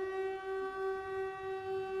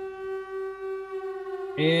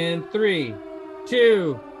 And 3,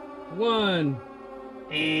 2, 1.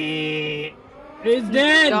 It's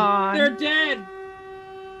dead. Gone. They're dead.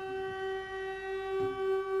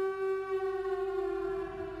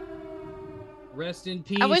 Rest in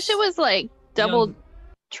peace. I wish it was like double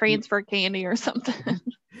transfer candy or something.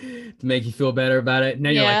 To make you feel better about it. Now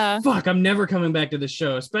you're like, fuck, I'm never coming back to the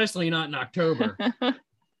show, especially not in October.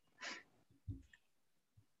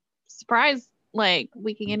 Surprised, like,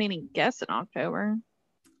 we can get any guests in October.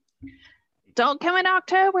 Don't come in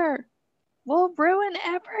October. We'll ruin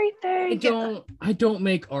everything. I don't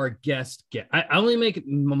make our guest get. I only make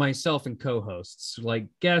myself and co-hosts. Like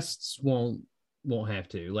guests won't have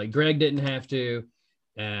to. Like Greg didn't have to.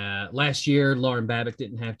 Last year, Lauren Babick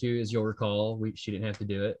didn't have to, as you'll recall. She didn't have to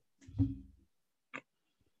do it.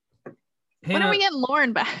 When are we getting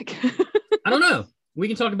Lauren back? I don't know. We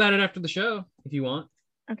can talk about it after the show if you want.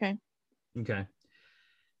 Okay.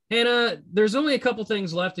 Hannah, there's only a couple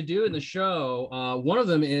things left to do in the show. One of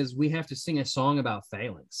them is we have to sing a song about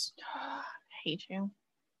phalanx. I hate you.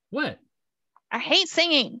 What? I hate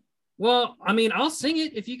singing. Well, I mean, I'll sing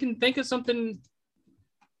it if you can think of something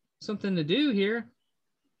something to do here.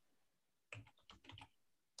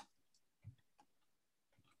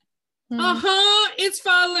 It's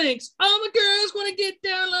phalanx. All my girls want to get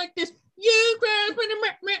down like this. You girls, and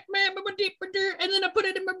then I put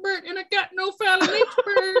it in my bird, and I got no phalanx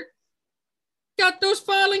bird. Got those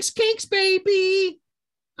phalanx kinks, baby.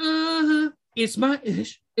 It's my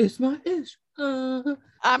ish. It's my ish.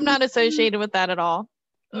 I'm not associated with that at all.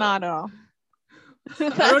 Not at all.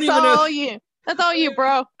 That's all you. That's all you,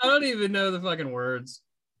 bro. I don't even know the fucking words.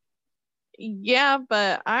 Yeah,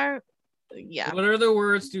 but yeah. What are the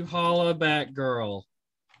words to holla back girl?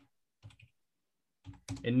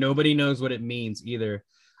 And nobody knows what it means either.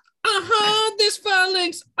 This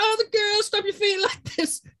phalanx. All the girls, stop your feet like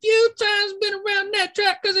this. Few times been around that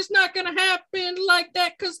track, because it's not gonna happen like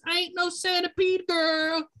that, because I ain't no centipede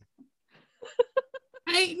girl.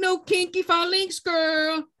 I ain't no kinky phalanx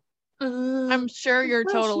girl. I'm sure you're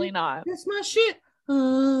totally shit. not. That's my shit.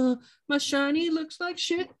 My shiny looks like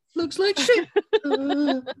shit. Looks like shit.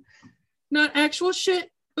 Not actual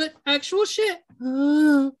shit, but actual shit.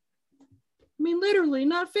 I mean, literally,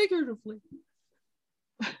 not figuratively.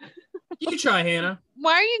 You try, Hannah.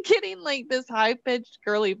 Why are you getting like this high-pitched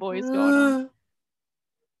girly voice going on?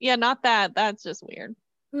 Yeah, not that. That's just weird.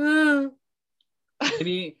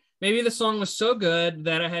 Maybe the song was so good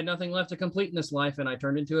that I had nothing left to complete in this life, and I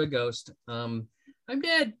turned into a ghost. I'm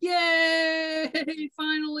dead. Yay!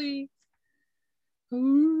 Finally.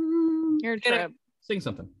 Your trip. Sing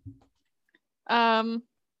something. Can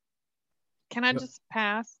I just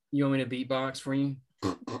pass? You want me to beatbox for you?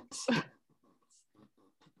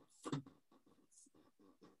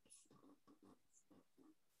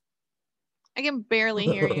 I can barely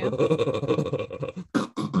hear you.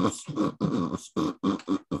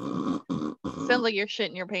 Sounds like you're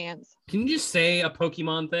shitting your pants. Can you just say a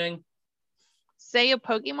Pokemon thing? Say a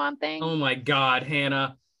Pokemon thing? Oh my God,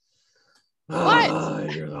 Hannah.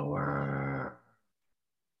 What? You're the worst.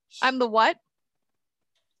 I'm the what?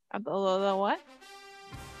 I'm the what?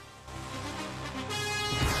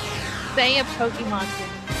 Say a Pokemon thing.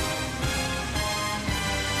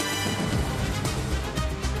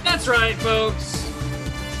 That's right, folks.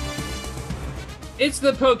 It's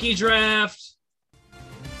the Poke Draft.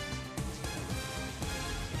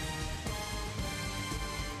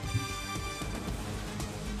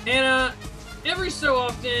 And every so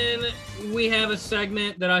often we have a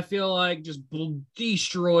segment that I feel like just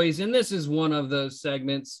destroys, and this is one of those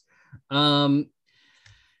segments. Man,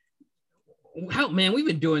 we've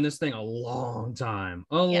been doing this thing a long time.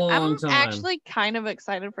 I'm actually kind of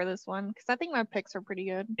excited for this one because I think my picks are pretty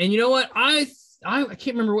good. And you know what? I can't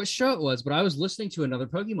remember what show it was, but I was listening to another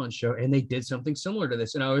Pokemon show and they did something similar to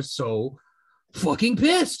this, and I was so fucking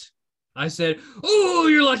pissed. I said, "Oh,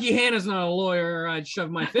 you're lucky Hannah's not a lawyer, or I'd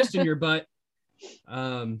shove my fist in your butt."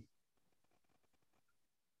 But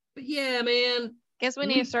yeah, man. Guess we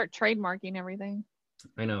need to start trademarking everything.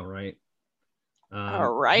 I know, right?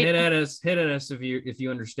 All right. Hit at us if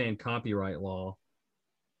you understand copyright law.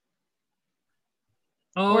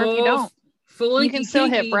 Or if you don't, you can still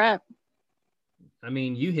hit Brett. I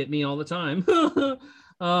mean, you hit me all the time.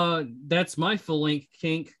 That's my full length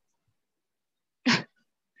kink.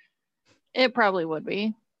 It probably would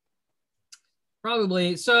be.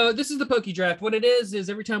 Probably. So this is the Poke Draft. What it is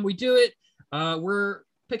every time we do it, we're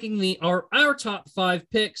picking our top 5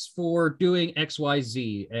 picks for doing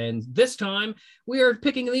XYZ. And this time we are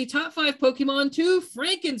picking the top 5 Pokemon to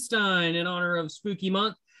Frankenstein in honor of Spooky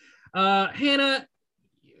Month. Hannah,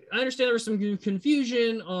 I understand there was some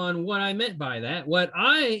confusion on what I meant by that. What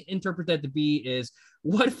I interpret that to be is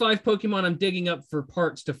what 5 Pokemon I'm digging up for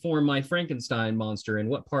parts to form my Frankenstein monster, and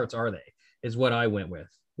what parts are they, is what I went with.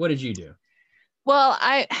 What did you do? Well,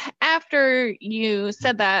 after you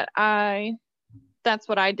said that, that's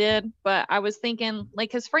what I did, but I was thinking, like,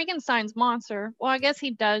 because Frankenstein's monster, well, I guess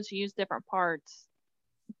he does use different parts,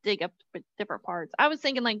 dig up different parts. I was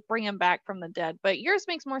thinking, like, bring him back from the dead, but yours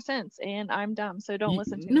makes more sense, and I'm dumb, so don't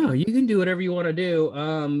listen to me. No, you can do whatever you want to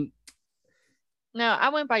do. No, I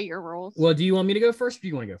went by your rules. Well, do you want me to go first, or do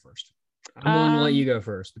you want to go first? I'm going to let you go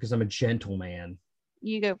first, because I'm a gentleman.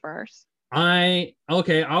 You go first. I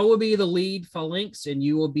will be the lead phalanx, and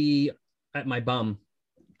you will be at my bum.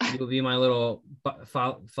 You will be my little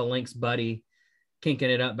phalanx buddy, kinking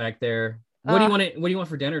it up back there. What do you want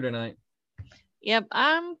for dinner tonight? Yep,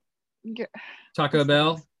 Taco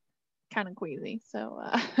Bell. Kind of queasy, so.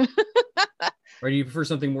 Or do you prefer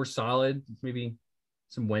something more solid? Maybe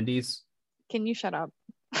some Wendy's. Can you shut up?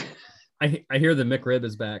 I hear the McRib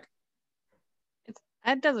is back.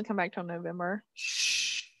 It doesn't come back till November.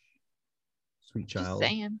 Shh, sweet child. Just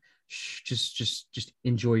saying. Shh, just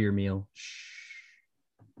enjoy your meal. Shh.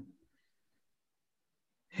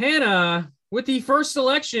 Hannah with the first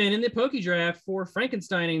selection in the Poke Draft for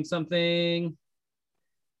Frankensteining something.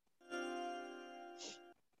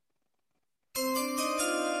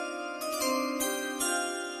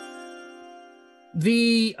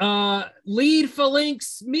 The lead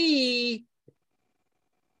phalanx me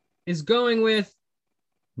is going with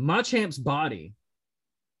Machamp's body.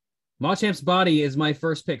 Machamp's body is my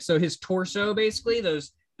first pick. So his torso, basically,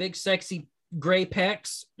 those big, sexy gray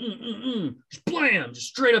pecs, just blam, just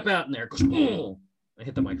straight up out in there. Goes, oh. I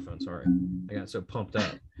hit the microphone. Sorry, I got so pumped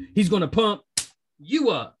up. He's going to pump you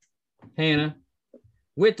up, Hannah.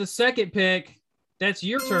 With the second pick, that's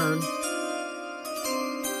your turn.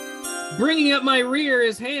 Bringing up my rear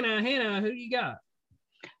is Hannah. Hannah, who do you got?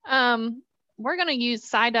 We're gonna use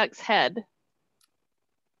Psyduck's head.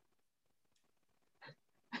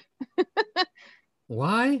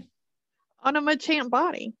 Why? On a Machamp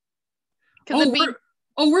body.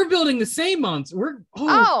 We're building the same monster.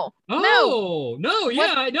 No,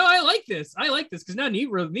 yeah, no, I like this. Because now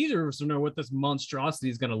neither of us know what this monstrosity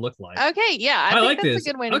is going to look like. Okay, yeah, I think like that's this.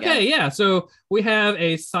 a good way to go. Okay, yeah, so we have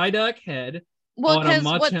a Psyduck head on a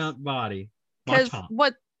Machamp body. Because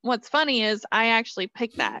what's funny is I actually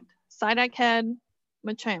picked that Psyduck head,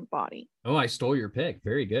 Machamp body. Oh, I stole your pick.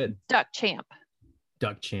 Very good. Duck Champ.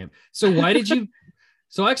 So why did you?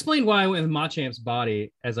 So I explained why I went with Machamp's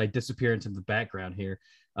body as I disappear into the background here.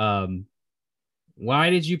 Why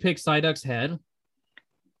did you pick Psyduck's head?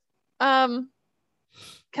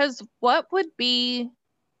 Because what would be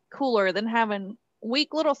cooler than having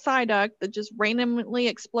weak little Psyduck that just randomly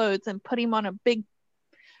explodes and put him on a big,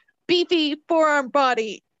 beefy forearm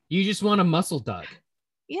body? You just want a muscle duck.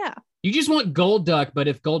 Yeah. You just want Golduck, but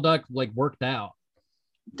if Golduck like worked out.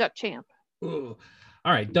 Duck Champ. Ooh.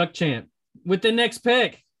 All right, Duck Champ. With the next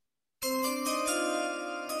pick.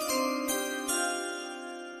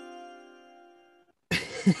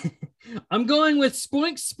 I'm going with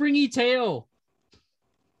Spoink's springy tail.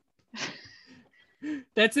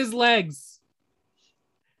 That's his legs.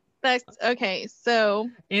 That's okay. So,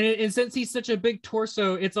 and since he's such a big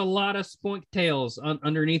torso, it's a lot of Spoink tails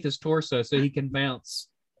underneath his torso, so he can bounce.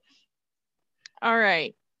 All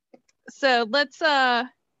right. So let's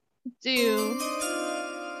do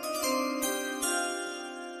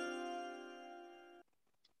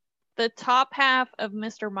the top half of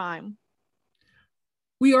Mr. Mime.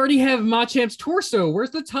 We already have Machamp's torso. Where's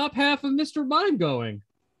the top half of Mr. Mime going?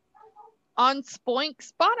 On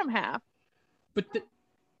Spoink's bottom half. But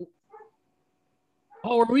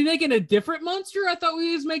are we making a different monster? I thought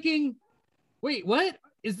we was making. Wait, what?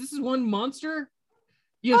 Is one monster?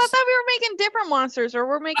 Yes. Oh, I thought we were making different monsters, or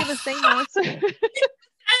we're making the same monster.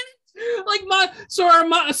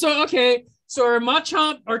 our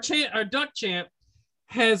Machamp, our Duck Champ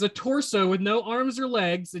has a torso with no arms or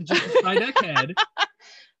legs and just a Psyduck head.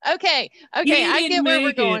 Okay, I get where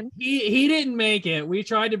we're going. He didn't make it. We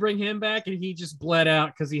tried to bring him back, and he just bled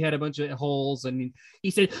out because he had a bunch of holes, and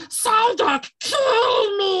he said, "Psyduck,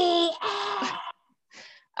 kill me!"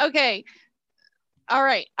 Okay, all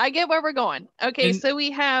right, I get where we're going. Okay, so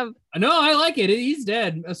we have. No, I like it. He's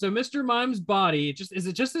dead. So Mr. Mime's body. Is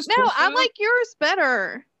it just this? No, torso? I like yours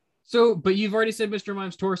better. So, but you've already said Mr.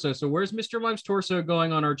 Mime's torso. So where's Mr. Mime's torso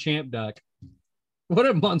going on our Champ Duck? What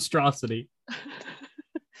a monstrosity.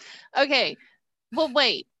 Okay, well,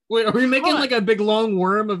 wait. Wait, are we making like a big long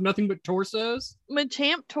worm of nothing but torsos?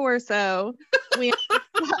 Machamp torso. We have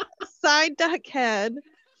Psyduck head.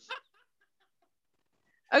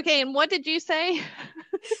 Okay, and what did you say? It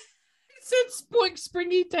said Spoink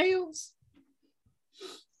springy tails.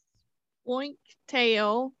 Spoink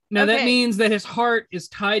tail. Now that means that his heart is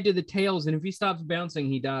tied to the tails, and if he stops bouncing,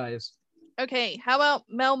 he dies. Okay, how about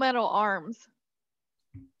Melmetal arms?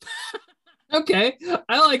 Okay,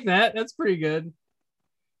 I like that. That's pretty good.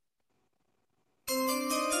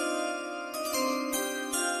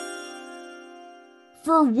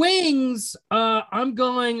 For wings, I'm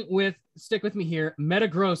going with, stick with me here,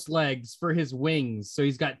 Metagross legs for his wings. So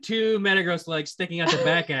he's got two Metagross legs sticking out the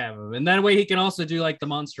back of him. And that way he can also do like the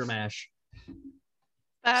Monster Mash.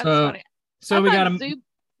 That's funny. So we got him.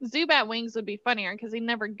 Zubat wings would be funnier because he'd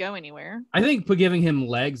never go anywhere. I think giving him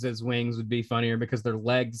legs as wings would be funnier because they're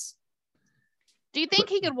legs. Do you think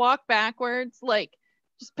he could walk backwards, like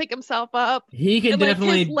just pick himself up? He can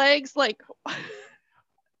definitely. His legs, like.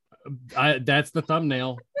 That's the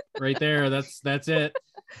thumbnail right there. That's it.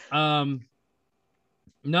 No,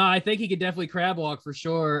 I think he could definitely crab walk for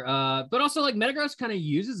sure. But also like Metagross kind of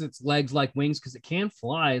uses its legs like wings because it can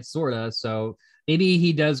fly, sort of. So maybe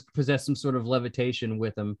he does possess some sort of levitation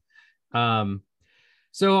with him.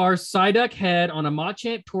 So our Psyduck head on a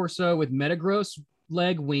Machamp torso with Metagross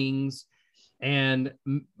leg wings and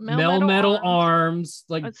Melmetal Melmetal arms. arms,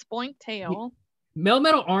 like A spoink tail.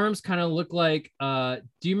 Melmetal arms kind of look like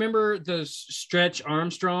do you remember those Stretch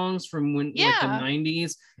Armstrongs from when like the Yeah.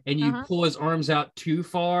 90s, and you Uh-huh. pull his arms out too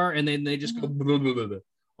far and then they just go blah, blah, blah, blah,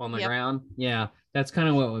 on the Yep. ground? Yeah, that's kind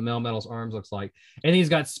of what Melmetal's arms looks like. And he's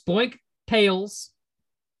got spoink tails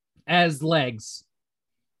as legs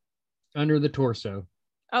under the torso.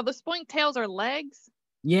 Oh, the spoink tails are legs?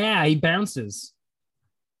 Yeah, he bounces.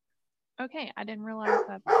 Okay, I didn't realize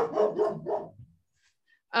that.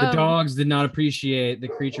 The dogs did not appreciate the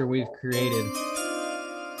creature we've created.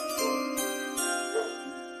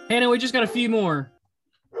 Hannah, we just got a few more.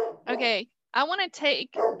 Okay, I want to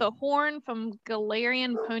take the horn from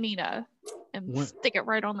Galarian Ponyta and What? stick it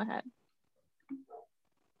right on the head.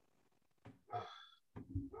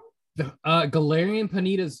 The Galarian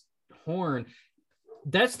Ponyta's horn.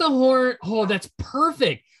 That's the horn. Oh, that's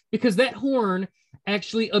perfect, because that horn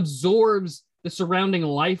actually absorbs the surrounding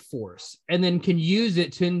life force and then can use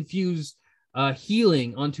it to infuse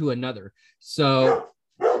healing onto another. So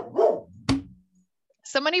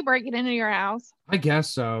Somebody breaking into your house. I guess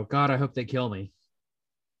so. God, I hope they kill me.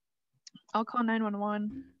 I'll call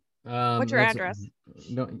 911. What's your address?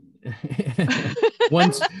 No,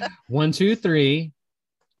 123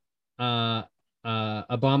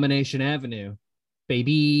 Abomination Avenue,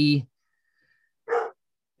 baby.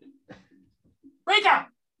 Rika!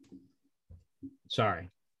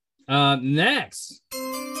 Sorry. Next.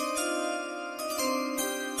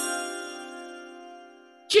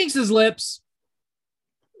 Jinx's lips.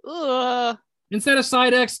 Ugh. Instead of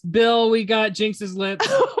Psyduck's bill, we got Jinx's lips.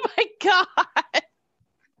 Oh my god.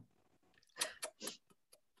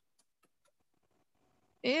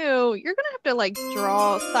 Ew, you're gonna have to like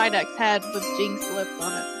draw Psyduck's head with Jinx lips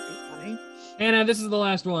on it. That'd be funny. Anna, this is the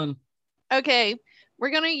last one. Okay,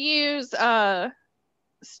 we're gonna use Starmie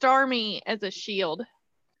as a shield.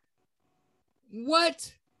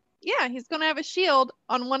 What? Yeah, he's gonna have a shield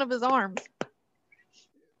on one of his arms.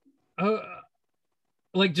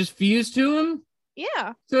 Like just fused to him?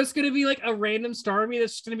 Yeah, So it's gonna be like a random Starmie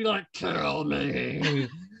that's just gonna be like, kill me.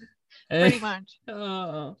 pretty much.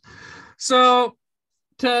 So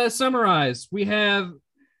to summarize, we have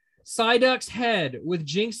Psyduck's head with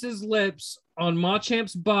Jinx's lips on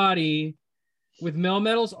Machamp's body, with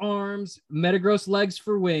Melmetal's arms, Metagross legs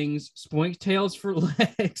for wings, Spoink tails for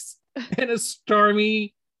legs, and a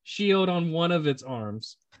Starmie shield on one of its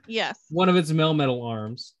arms. Yes, One of its Melmetal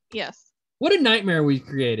arms. yes. What a nightmare we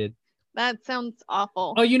created. That sounds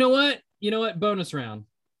awful. Oh, you know what? You know what? Bonus round.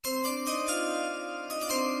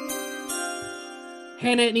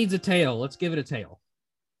 Hannah, it needs a tail. Let's give it a tail.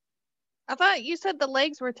 I thought you said the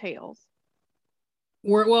legs were tails.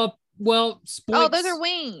 Or well, Spoink's, Oh, those are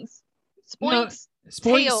wings. No, Spoink's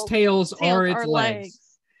Spoink's tails are its are legs.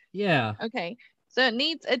 Yeah, Okay, so it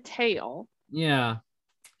needs a tail. yeah.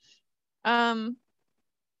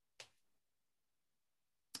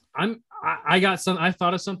 I got some. I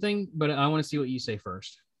thought of something, but I want to see what you say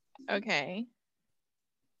first. Okay.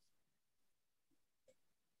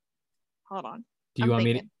 Hold on. Do you I'm want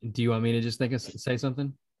thinking. me to? Do you want me to just say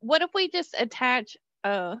something? What if we just attach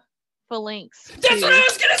phalanx? That's what I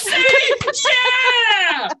was gonna say.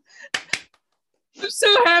 Yeah. I'm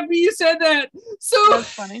so happy you said that. So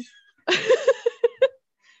That's funny.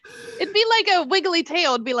 It'd be like a wiggly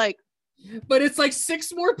tail. It'd be like, but it's like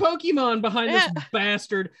 6 more Pokemon behind Yeah. this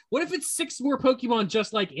bastard. What if it's 6 more Pokemon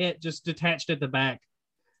just like it, just detached at the back?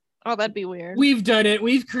 oh, that'd be weird. We've done it.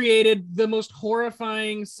 We've created the most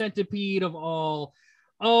horrifying centipede of all.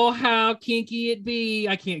 Oh, how kinky it be.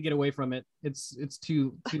 I can't get away from it. It's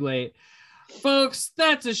too late. Folks,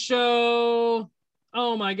 that's a show.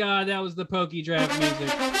 Oh my God, that was the Poke Draft music.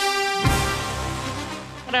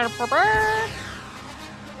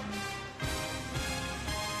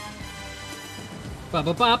 Ba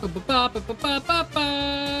ba ba ba ba ba ba ba ba ba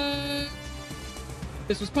ba.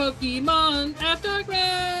 This was Pokemon After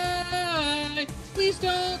Gray. Please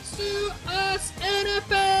don't sue us,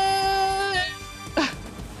 NFL.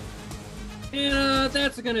 And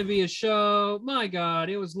that's gonna be a show. My God,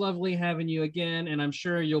 it was lovely having you again, and I'm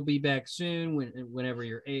sure you'll be back soon whenever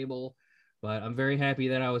you're able. But I'm very happy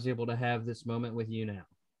that I was able to have this moment with you now.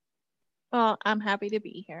 Well, I'm happy to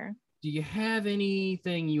be here. Do you have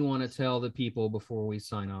anything you want to tell the people before we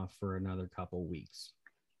sign off for another couple weeks?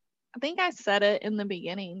 I think I said it in the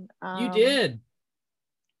beginning. You did.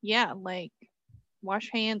 Yeah, like wash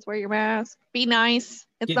hands, wear your mask, be nice.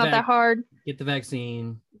 It's Get not back- that hard. Get the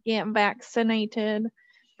vaccine. Get vaccinated.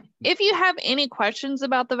 If you have any questions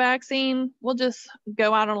about the vaccine, we'll just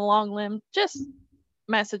go out on a long limb. Just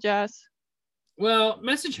message us. Well,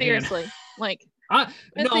 message Hannah. Seriously. Like,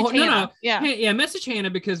 Hannah. Yeah. Yeah, message Hannah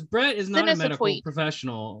because Brett is Send not a us a medical tweet.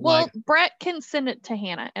 professional. Well, Like, Brett can send it to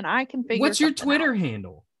Hannah, and I can figure. what's your something Twitter out.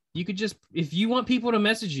 handle? You could just, if you want people to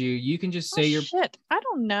message you, you can just say your. Shit. I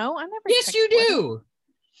don't know. I never. Yes, checked you Twitter. do.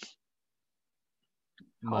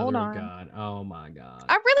 Hold Mother on. of God. Oh my God.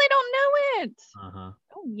 I really don't know it. Uh-huh.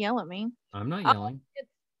 Don't yell at me. I'm not yelling.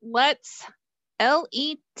 Let's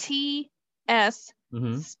LETS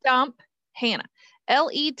Mhm. Stump Hannah.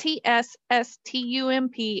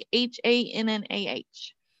 LETSSTUMPHANNAH.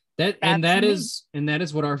 That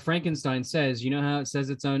is what our Frankenstein says. You know how it says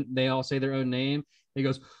its own, they all say their own name. It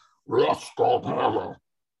goes, Stop Hannah.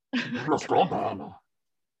 Stop Hannah.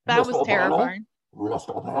 That was terrifying.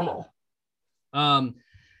 Stop Hannah.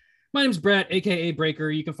 my name's Brett, aka Breaker.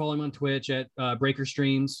 You can follow him on Twitch at Breaker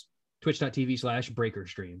Streams, twitch.tv/Breaker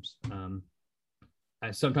Streams. I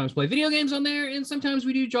sometimes play video games on there, and sometimes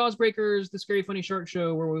we do Jaws Breakers, the Scary Funny Shark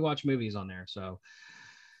Show, where we watch movies on there. So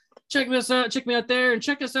check me out there, and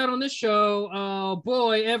check us out on this show. Oh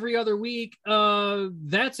boy, every other week.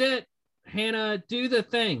 That's it. Hannah, do the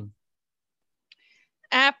thing.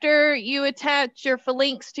 After you attach your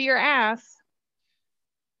phalanx to your ass,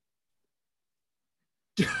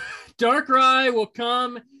 Darkrai will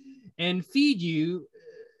come and feed you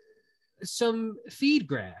some feed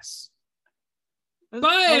grass.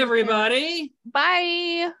 Bye, everybody.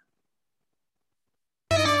 Bye.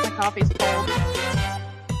 My coffee's cold.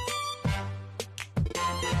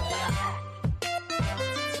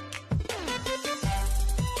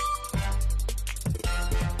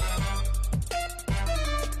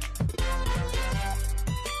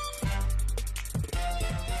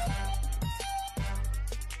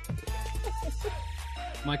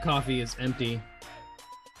 My coffee is empty.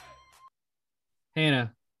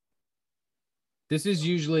 Hannah, this is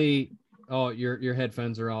usually... Oh, your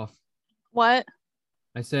headphones are off. What?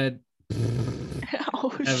 I said...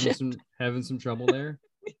 Oh, shit. having some trouble there.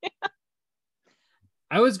 Yeah.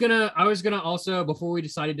 I was gonna also, before we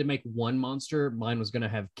decided to make one monster, mine was gonna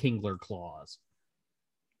have Kingler claws.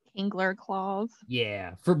 Kingler claws.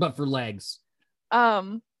 Yeah, for legs.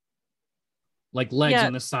 Like legs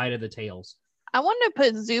on the side of the tails. I wanted to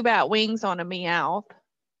put Zubat wings on a Meowth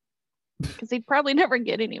because he'd probably never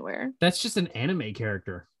get anywhere. That's just an anime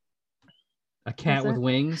character. A cat with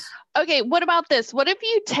wings. Okay, what about this? What if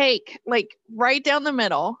you take, like, right down the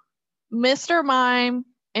middle, Mr. Mime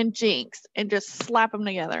and Jinx, and just slap them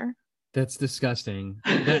together? That's disgusting.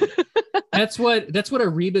 That's what a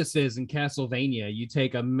rebus is in Castlevania. You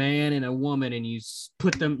take a man and a woman and you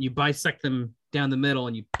bisect them down the middle,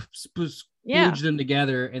 and you splooge them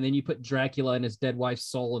together, and then you put Dracula and his dead wife's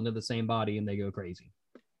soul into the same body, and they go crazy.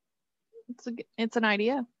 It's an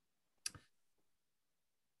idea.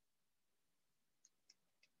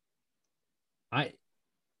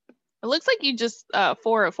 It looks like you just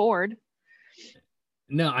forward.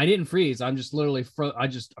 No, I didn't freeze. I'm just literally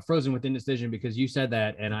frozen with indecision because you said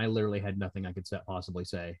that, and I literally had nothing I could possibly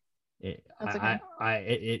say. It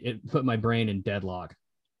put my brain in deadlock.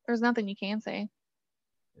 There's nothing you can say.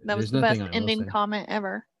 That was the best ending comment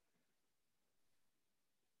ever.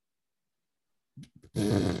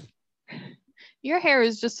 Your hair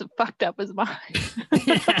is just as fucked up as mine.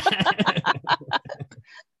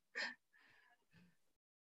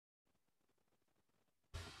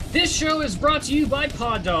 This show is brought to you by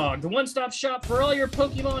Pod Dog, the one-stop shop for all your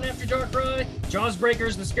Pokemon After Dark Ride, Jaws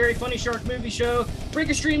Breakers, the Scary Funny Shark movie show,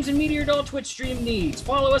 Breaker Streams, and Meteor Doll Twitch stream needs.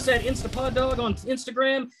 Follow us at InstaPodDog on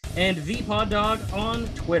Instagram and ThePodDog on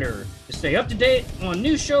Twitter to stay up to date on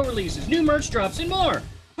new show releases, new merch drops, and more.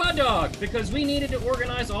 Pod Dog, because we needed to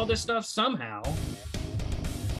organize all this stuff somehow.